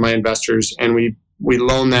of my investors, and we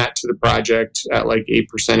loaned that to the project at like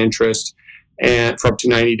 8% interest and for up to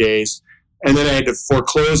 90 days. And then I had to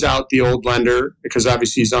foreclose out the old lender because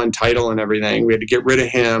obviously he's on title and everything. We had to get rid of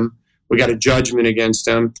him. We got a judgment against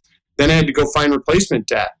him. Then I had to go find replacement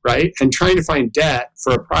debt, right? And trying to find debt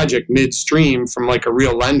for a project midstream from like a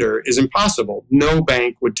real lender is impossible. No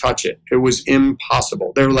bank would touch it. It was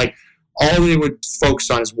impossible. They were like, all they would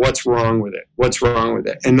focus on is what's wrong with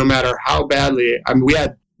it. And no matter how badly,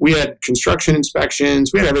 we had construction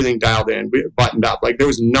inspections, we had everything dialed in, we buttoned up. Like there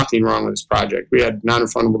was nothing wrong with this project. We had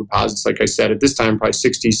non-refundable deposits, like I said, at this time, probably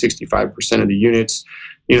 65% of the units.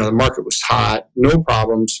 The market was hot, no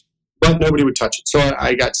problems, but nobody would touch it. So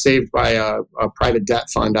I got saved by a private debt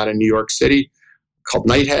fund out of New York City called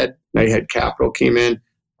Nighthead. Nighthead Capital came in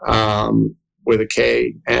with a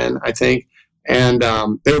K, and I think. And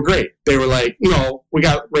they were great. They were like, we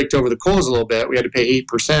got raked over the coals a little bit. We had to pay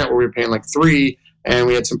 8% where we were paying like 3%. And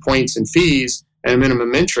we had some points and fees and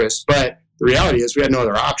minimum interest. But the reality is we had no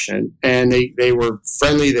other option. And they were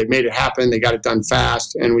friendly. They made it happen. They got it done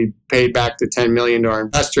fast. And we paid back the $10 million to our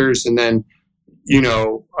investors and then,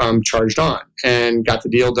 charged on and got the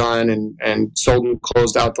deal done and sold and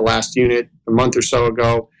closed out the last unit a month or so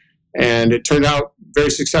ago. And it turned out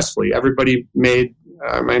very successfully. Everybody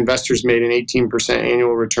my investors made an 18%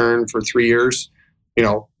 annual return for 3 years.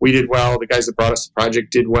 We did well. The guys that brought us the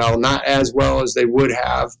project did well, not as well as they would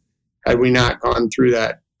have had we not gone through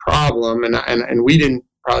that problem. And we didn't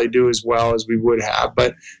probably do as well as we would have,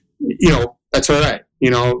 but that's all right.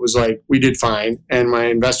 It was like, we did fine and my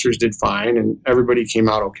investors did fine and everybody came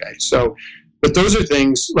out okay. So, but those are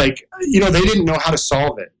things like, they didn't know how to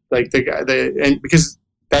solve it. Like and because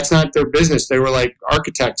that's not their business. They were like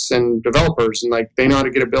architects and developers and like, they know how to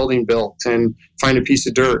get a building built and find a piece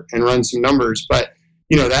of dirt and run some numbers. But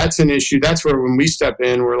that's an issue. That's where when we step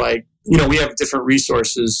in, we're like, we have different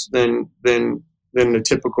resources than the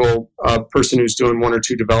typical person who's doing 1 or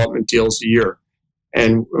 2 development deals a year.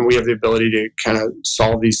 And we have the ability to kind of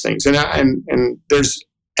solve these things. And there's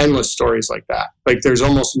endless stories like that. Like there's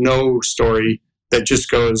almost no story that just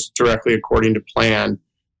goes directly according to plan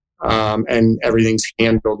and everything's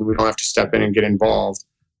handled and we don't have to step in and get involved.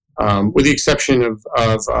 With the exception of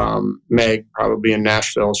Meg, probably in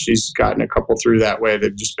Nashville. She's gotten a couple through that way.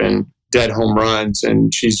 They've just been dead home runs,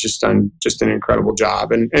 and she's just done an incredible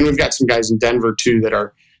job. And we've got some guys in Denver, too, that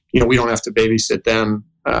are, we don't have to babysit them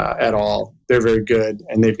at all. They're very good,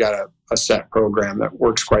 and they've got a set program that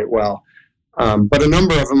works quite well. But a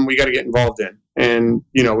number of them we got to get involved in. And,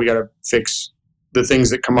 we got to fix the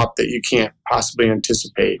things that come up that you can't possibly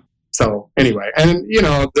anticipate. So anyway, and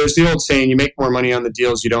there's the old saying, you make more money on the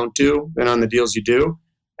deals you don't do than on the deals you do.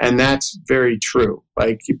 And that's very true.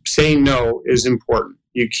 Like saying no is important.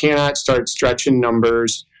 You cannot start stretching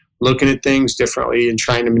numbers, looking at things differently and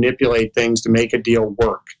trying to manipulate things to make a deal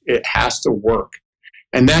work. It has to work.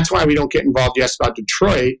 And that's why we don't get involved. You asked about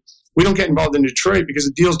Detroit. We don't get involved in Detroit because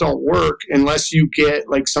the deals don't work unless you get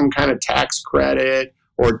like some kind of tax credit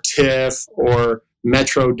or TIF or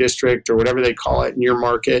Metro District or whatever they call it in your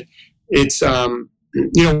market. It's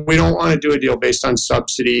we don't want to do a deal based on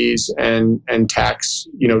subsidies and tax,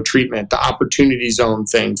 treatment. The opportunity zone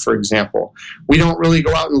thing, for example, we don't really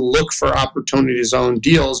go out and look for opportunity zone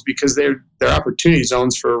deals because they're opportunity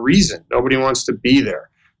zones for a reason. Nobody wants to be there.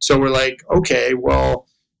 So we're like, okay, well,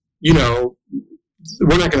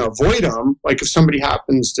 we're not going to avoid them. Like if somebody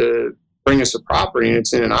happens to bring us a property and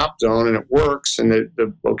it's in an op zone and it works and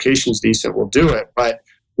the location's decent, we'll do it. But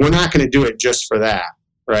we're not going to do it just for that.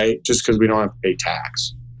 Right? Just because we don't have to pay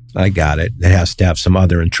tax. I got it. It has to have some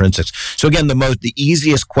other intrinsics. So again, the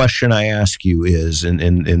easiest question I ask you is,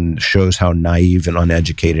 and shows how naive and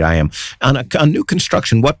uneducated I am, on new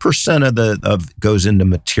construction, what percent of goes into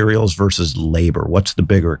materials versus labor? What's the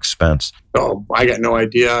bigger expense? Oh, I got no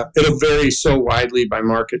idea. It'll vary so widely by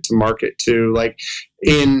market to market too. Like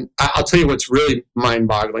I'll tell you what's really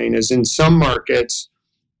mind-boggling is in some markets,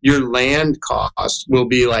 your land cost will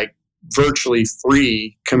be like virtually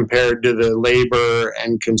free compared to the labor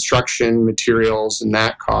and construction materials and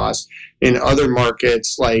that cost. In other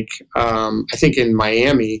markets, like I think in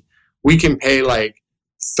Miami, we can pay like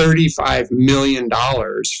 $35 million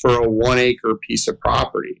for a 1 acre piece of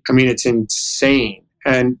property. I mean, it's insane.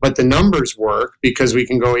 But the numbers work because we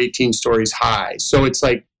can go 18 stories high. So it's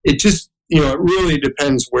like, it just, it really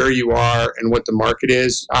depends where you are and what the market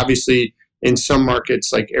is. Obviously, in some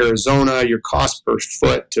markets like Arizona, your cost per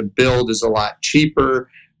foot to build is a lot cheaper.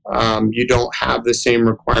 You don't have the same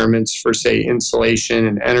requirements for, say, insulation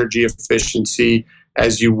and energy efficiency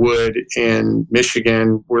as you would in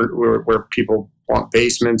Michigan, where people want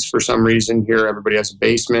basements for some reason. Here, everybody has a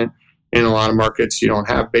basement. In a lot of markets, you don't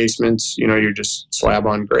have basements. You're just slab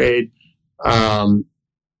on grade.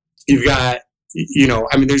 You've got,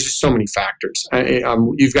 there's just so many factors.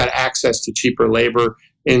 You've got access to cheaper labor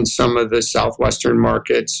in some of the southwestern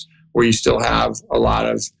markets where you still have a lot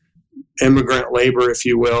of immigrant labor, if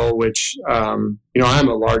you will, which, I'm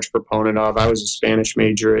a large proponent of. I was a Spanish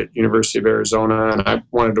major at University of Arizona, and I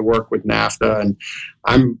wanted to work with NAFTA, and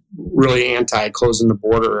I'm really anti-closing the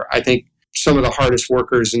border. I think some of the hardest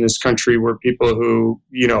workers in this country were people who,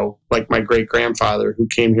 like my great-grandfather who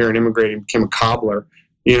came here and immigrated and became a cobbler.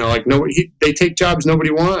 They take jobs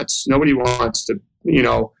nobody wants. Nobody wants to,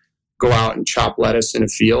 go out and chop lettuce in a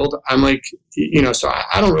field. I'm like, so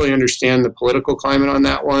I don't really understand the political climate on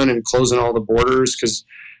that one and closing all the borders, because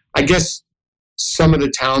I guess some of the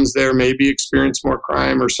towns there maybe experience more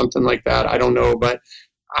crime or something like that. I don't know. But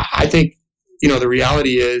I think, the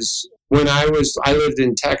reality is when I lived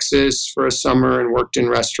in Texas for a summer and worked in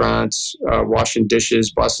restaurants, washing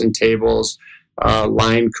dishes, bussing tables,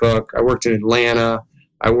 line cook. I worked in Atlanta.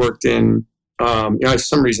 I worked in for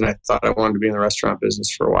some reason I thought I wanted to be in the restaurant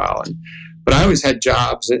business for a while. But I always had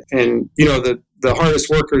jobs, and the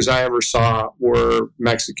hardest workers I ever saw were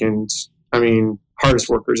Mexicans. I mean, hardest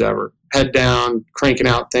workers ever. Head down, cranking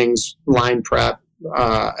out things, line prep,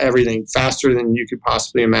 everything faster than you could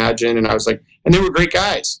possibly imagine. And I was like, and they were great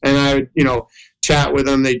guys. And I would, chat with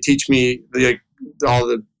them. They'd teach me all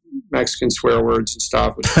the Mexican swear words and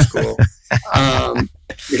stuff, which was cool.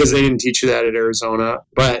 Because they didn't teach you that at Arizona.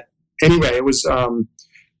 But anyway, it was,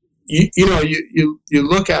 you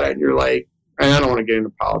look at it and you're like, and I don't want to get into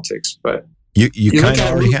politics, but you kind of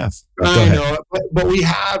already have. I know, but we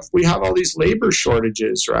have all these labor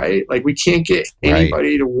shortages, right? Like we can't get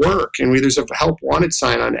anybody to work, and there's a help wanted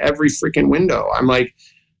sign on every freaking window. I'm like,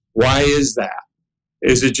 why is that?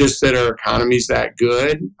 Is it just that our economy's that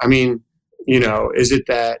good? I mean, is it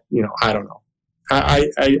that, I don't know.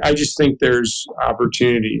 I just think there's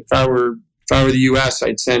opportunity. If I were the U.S.,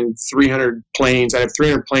 I'd send 300 planes. I have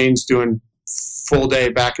 300 planes doing full day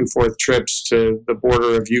back and forth trips to the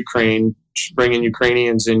border of Ukraine, bringing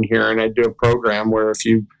Ukrainians in here. And I'd do a program where if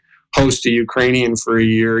you host a Ukrainian for a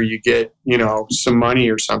year, you get, some money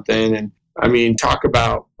or something. And I mean, talk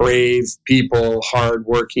about brave people,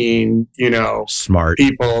 hardworking, smart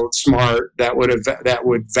people, that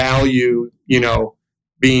would value,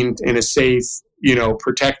 being in a safe,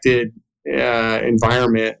 protected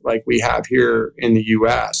environment like we have here in the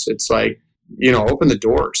U.S. It's like, open the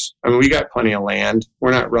doors. I mean, we got plenty of land.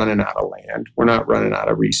 We're not running out of land. We're not running out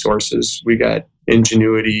of resources. We got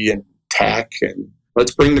ingenuity and tech, and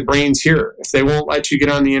let's bring the brains here. If they won't let you get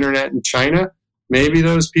on the internet in China, maybe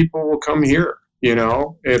those people will come here.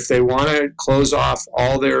 If they want to close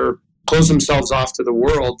themselves off to the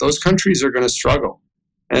world, those countries are going to struggle,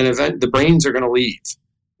 and the brains are going to leave.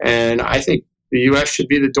 And I think the U.S. should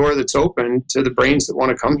be the door that's open to the brains that want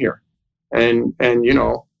to come here, and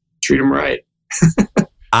treat them right.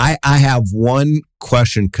 I have one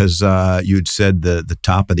question because you'd said the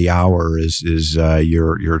top of the hour is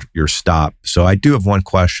your stop. So I do have one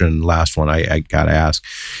question. Last one I got to ask.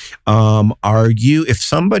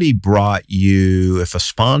 If a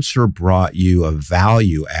sponsor brought you a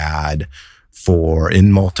value add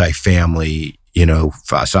in multifamily,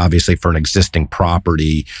 so obviously for an existing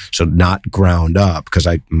property, so not ground up, because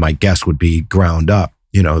my guess would be ground up,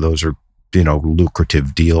 those are,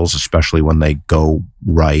 lucrative deals, especially when they go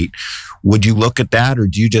right. Would you look at that, or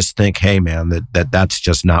do you just think, hey man, that's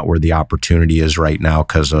just not where the opportunity is right now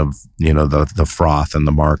because of, the froth in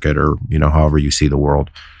the market, or, however you see the world?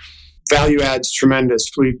 Value add's tremendous.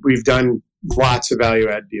 We've done lots of value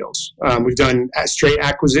add deals. We've done straight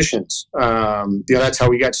acquisitions. That's how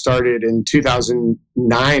we got started in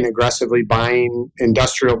 2009, aggressively buying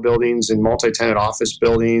industrial buildings and multi-tenant office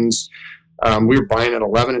buildings. We were buying at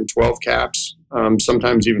 11 and 12 caps,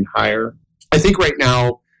 sometimes even higher. I think right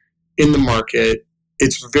now in the market,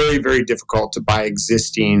 it's very, very difficult to buy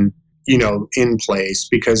existing, in place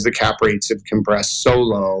because the cap rates have compressed so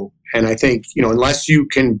low. And I think, unless you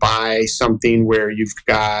can buy something where you've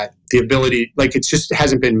got the ability, like it just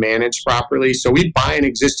hasn't been managed properly. So we'd buy an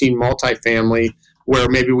existing multifamily where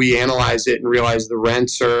maybe we analyze it and realize the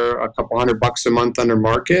rents are a couple $100 a month under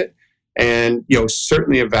market. And,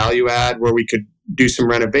 certainly a value add where we could do some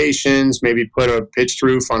renovations, maybe put a pitched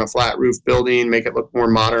roof on a flat roof building, make it look more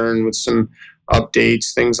modern with some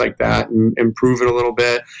updates, things like that, and improve it a little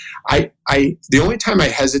bit. The only time I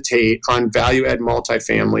hesitate on value add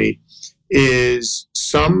multifamily is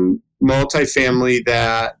some multifamily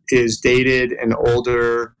that is dated and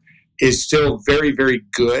older is still very, very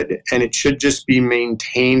good, and it should just be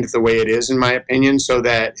maintained the way it is, in my opinion, so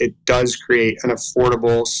that it does create an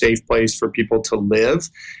affordable, safe place for people to live.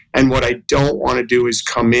 And what I don't want to do is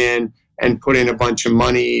come in and put in a bunch of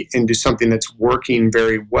money into something that's working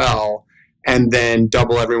very well and then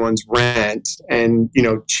double everyone's rent and,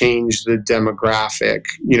 change the demographic,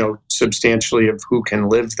 substantially of who can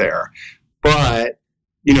live there. But,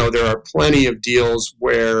 there are plenty of deals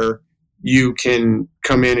where you can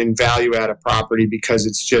come in and value add a property because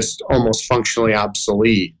it's just almost functionally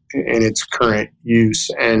obsolete in its current use,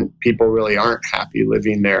 and people really aren't happy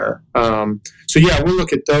living there. We'll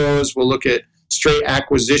look at those. We'll look at straight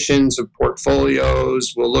acquisitions of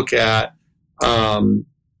portfolios. We'll look at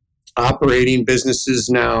operating businesses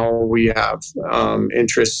now. We have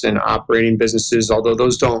interests in operating businesses, although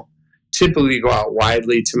those don't typically go out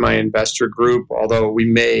widely to my investor group, although we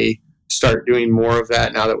may start doing more of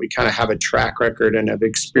that now that we kind of have a track record and have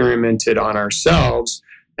experimented on ourselves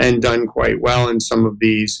and done quite well in some of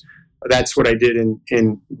these. That's what I did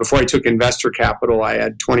in before I took investor capital. I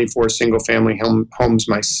had 24 single family homes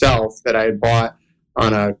myself that I had bought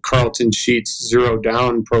on a Carlton Sheets zero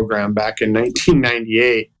down program back in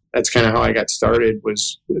 1998. That's kind of how I got started,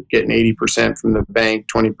 was getting 80% from the bank,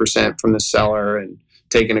 20% from the seller, and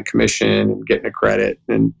taking a commission and getting a credit.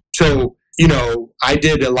 And so, I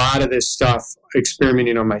did a lot of this stuff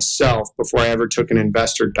experimenting on myself before I ever took an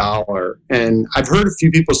investor dollar. And I've heard a few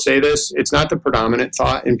people say this. It's not the predominant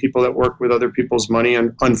thought in people that work with other people's money,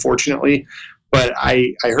 unfortunately. But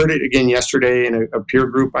I heard it again yesterday in a peer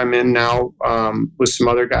group I'm in now with some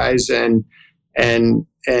other guys. And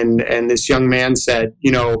this young man said,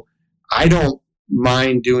 I don't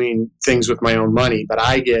mind doing things with my own money, but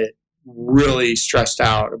I get really stressed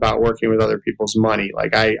out about working with other people's money.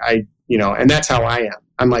 Like and that's how I am.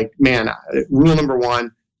 I'm like, man, rule number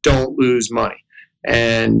one, don't lose money.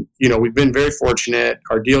 And, we've been very fortunate.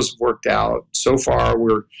 Our deals have worked out so far.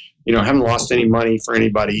 We're, haven't lost any money for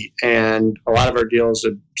anybody. And a lot of our deals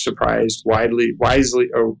have surprised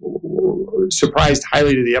surprised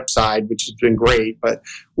highly to the upside, which has been great. But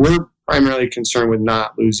we're primarily concerned with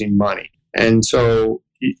not losing money. And so,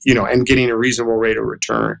 and getting a reasonable rate of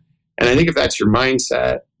return. And I think if that's your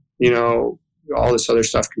mindset, all this other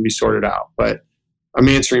stuff can be sorted out. But I'm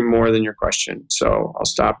answering more than your question, so I'll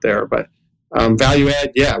stop there. But value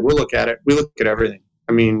add, yeah, we'll look at it. We look at everything.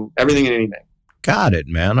 I mean, everything and anything. Got it,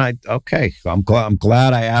 man. Okay. I'm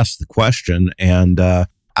glad I asked the question, and I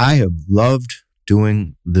have loved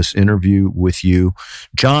doing this interview with you,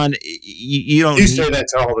 John. You don't. You say that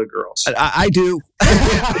to all the girls. I do.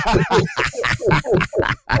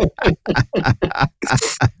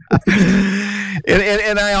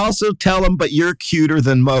 And I also tell them, but you're cuter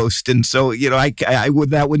than most, and so I would,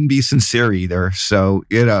 that wouldn't be sincere either. So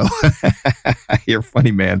you're a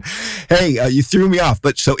funny man. Hey, you threw me off.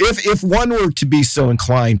 But so if one were to be so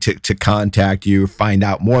inclined to contact you, find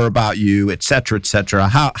out more about you, et cetera,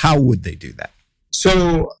 how would they do that?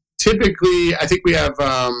 So typically, I think we have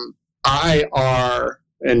IR,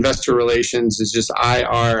 investor relations is just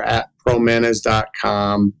IR at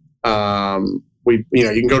promanas.com. You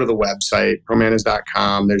can go to the website,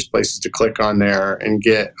 promanas.com. There's places to click on there and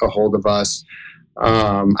get a hold of us.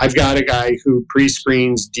 I've got a guy who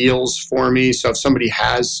pre-screens deals for me. So if somebody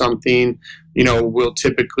has something, we'll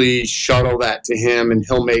typically shuttle that to him and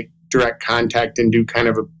he'll make direct contact and do kind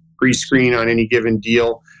of a pre-screen on any given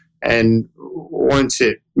deal. And once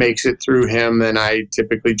it makes it through him, then I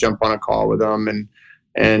typically jump on a call with them. And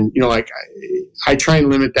I try and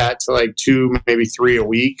limit that to like 2, maybe 3 a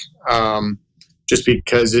week. Just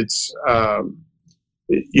because it's,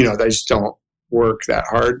 they just don't work that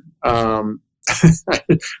hard. I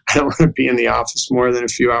don't want to be in the office more than a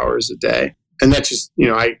few hours a day. And that's just,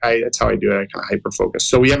 that's how I do it. I kind of hyper-focus.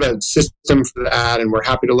 So we have a system for that, and we're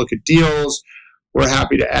happy to look at deals. We're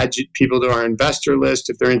happy to add people to our investor list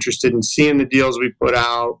if they're interested in seeing the deals we put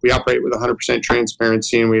out. We operate with 100%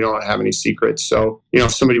 transparency, and we don't have any secrets. So,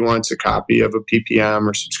 if somebody wants a copy of a PPM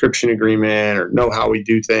or subscription agreement or know how we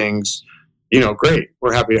do things, great.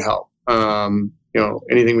 We're happy to help.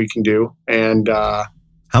 Anything we can do. And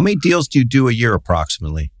how many deals do you do a year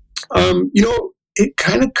approximately? It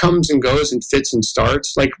kind of comes and goes and fits and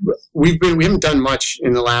starts. Like we haven't done much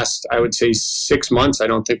in the last, I would say 6 months. I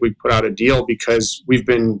don't think we've put out a deal because we've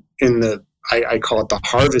been in I call it the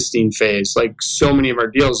harvesting phase. Like so many of our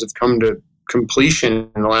deals have come to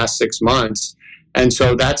completion in the last 6 months. And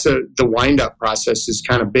so that's the wind up process is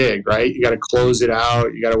kind of big, right? You got to close it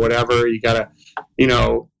out. You got to whatever. You got to,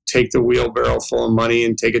 take the wheelbarrow full of money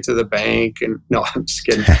and take it to the bank. And no, I'm just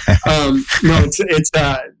kidding. No,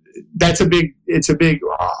 it's a big,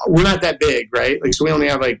 we're not that big, right? Like, so we only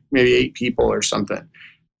have like maybe 8 people or something.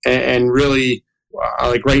 And really,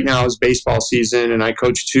 like right now is baseball season, and I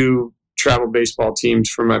coach 2 travel baseball teams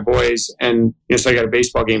for my boys. And, so I got a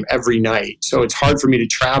baseball game every night. So it's hard for me to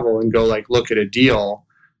travel and go like, look at a deal.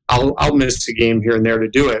 I'll miss a game here and there to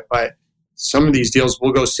do it. But some of these deals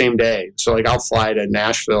will go same day. So like I'll fly to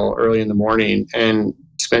Nashville early in the morning and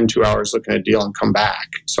spend 2 hours looking at a deal and come back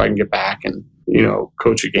so I can get back and,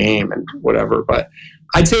 coach a game and whatever. But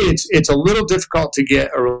I'd say it's a little difficult to get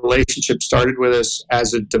a relationship started with us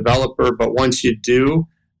as a developer. But once you do,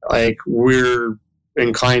 like we're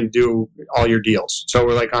inclined to do all your deals. So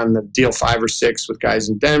we're like on the deal 5 or 6 with guys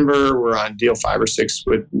in Denver. We're on deal 5 or 6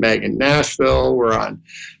 with Meg in Nashville. We're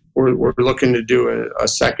looking to do a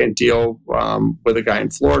second deal with a guy in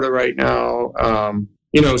Florida right now.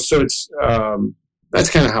 So it's that's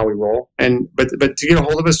kind of how we roll. But to get a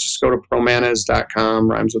hold of us, just go to promanas.com,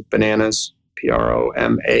 rhymes with bananas,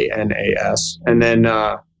 PROMANAS, and then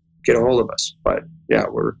get a hold of us. But yeah,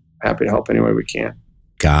 we're happy to help any way we can.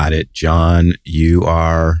 Got it, John. You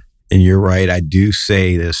are. And you're right. I do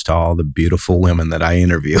say this to all the beautiful women that I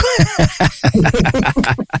interview.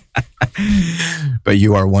 But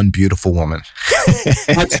you are one beautiful woman.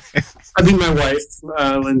 I mean, my wife,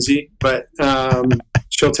 Lindsay, but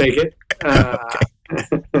she'll take it.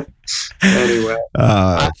 Anyway.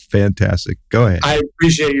 Fantastic. Go ahead. I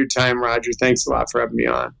appreciate your time, Roger. Thanks a lot for having me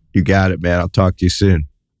on. You got it, man. I'll talk to you soon.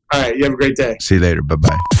 All right. You have a great day. See you later.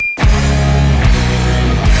 Bye-bye.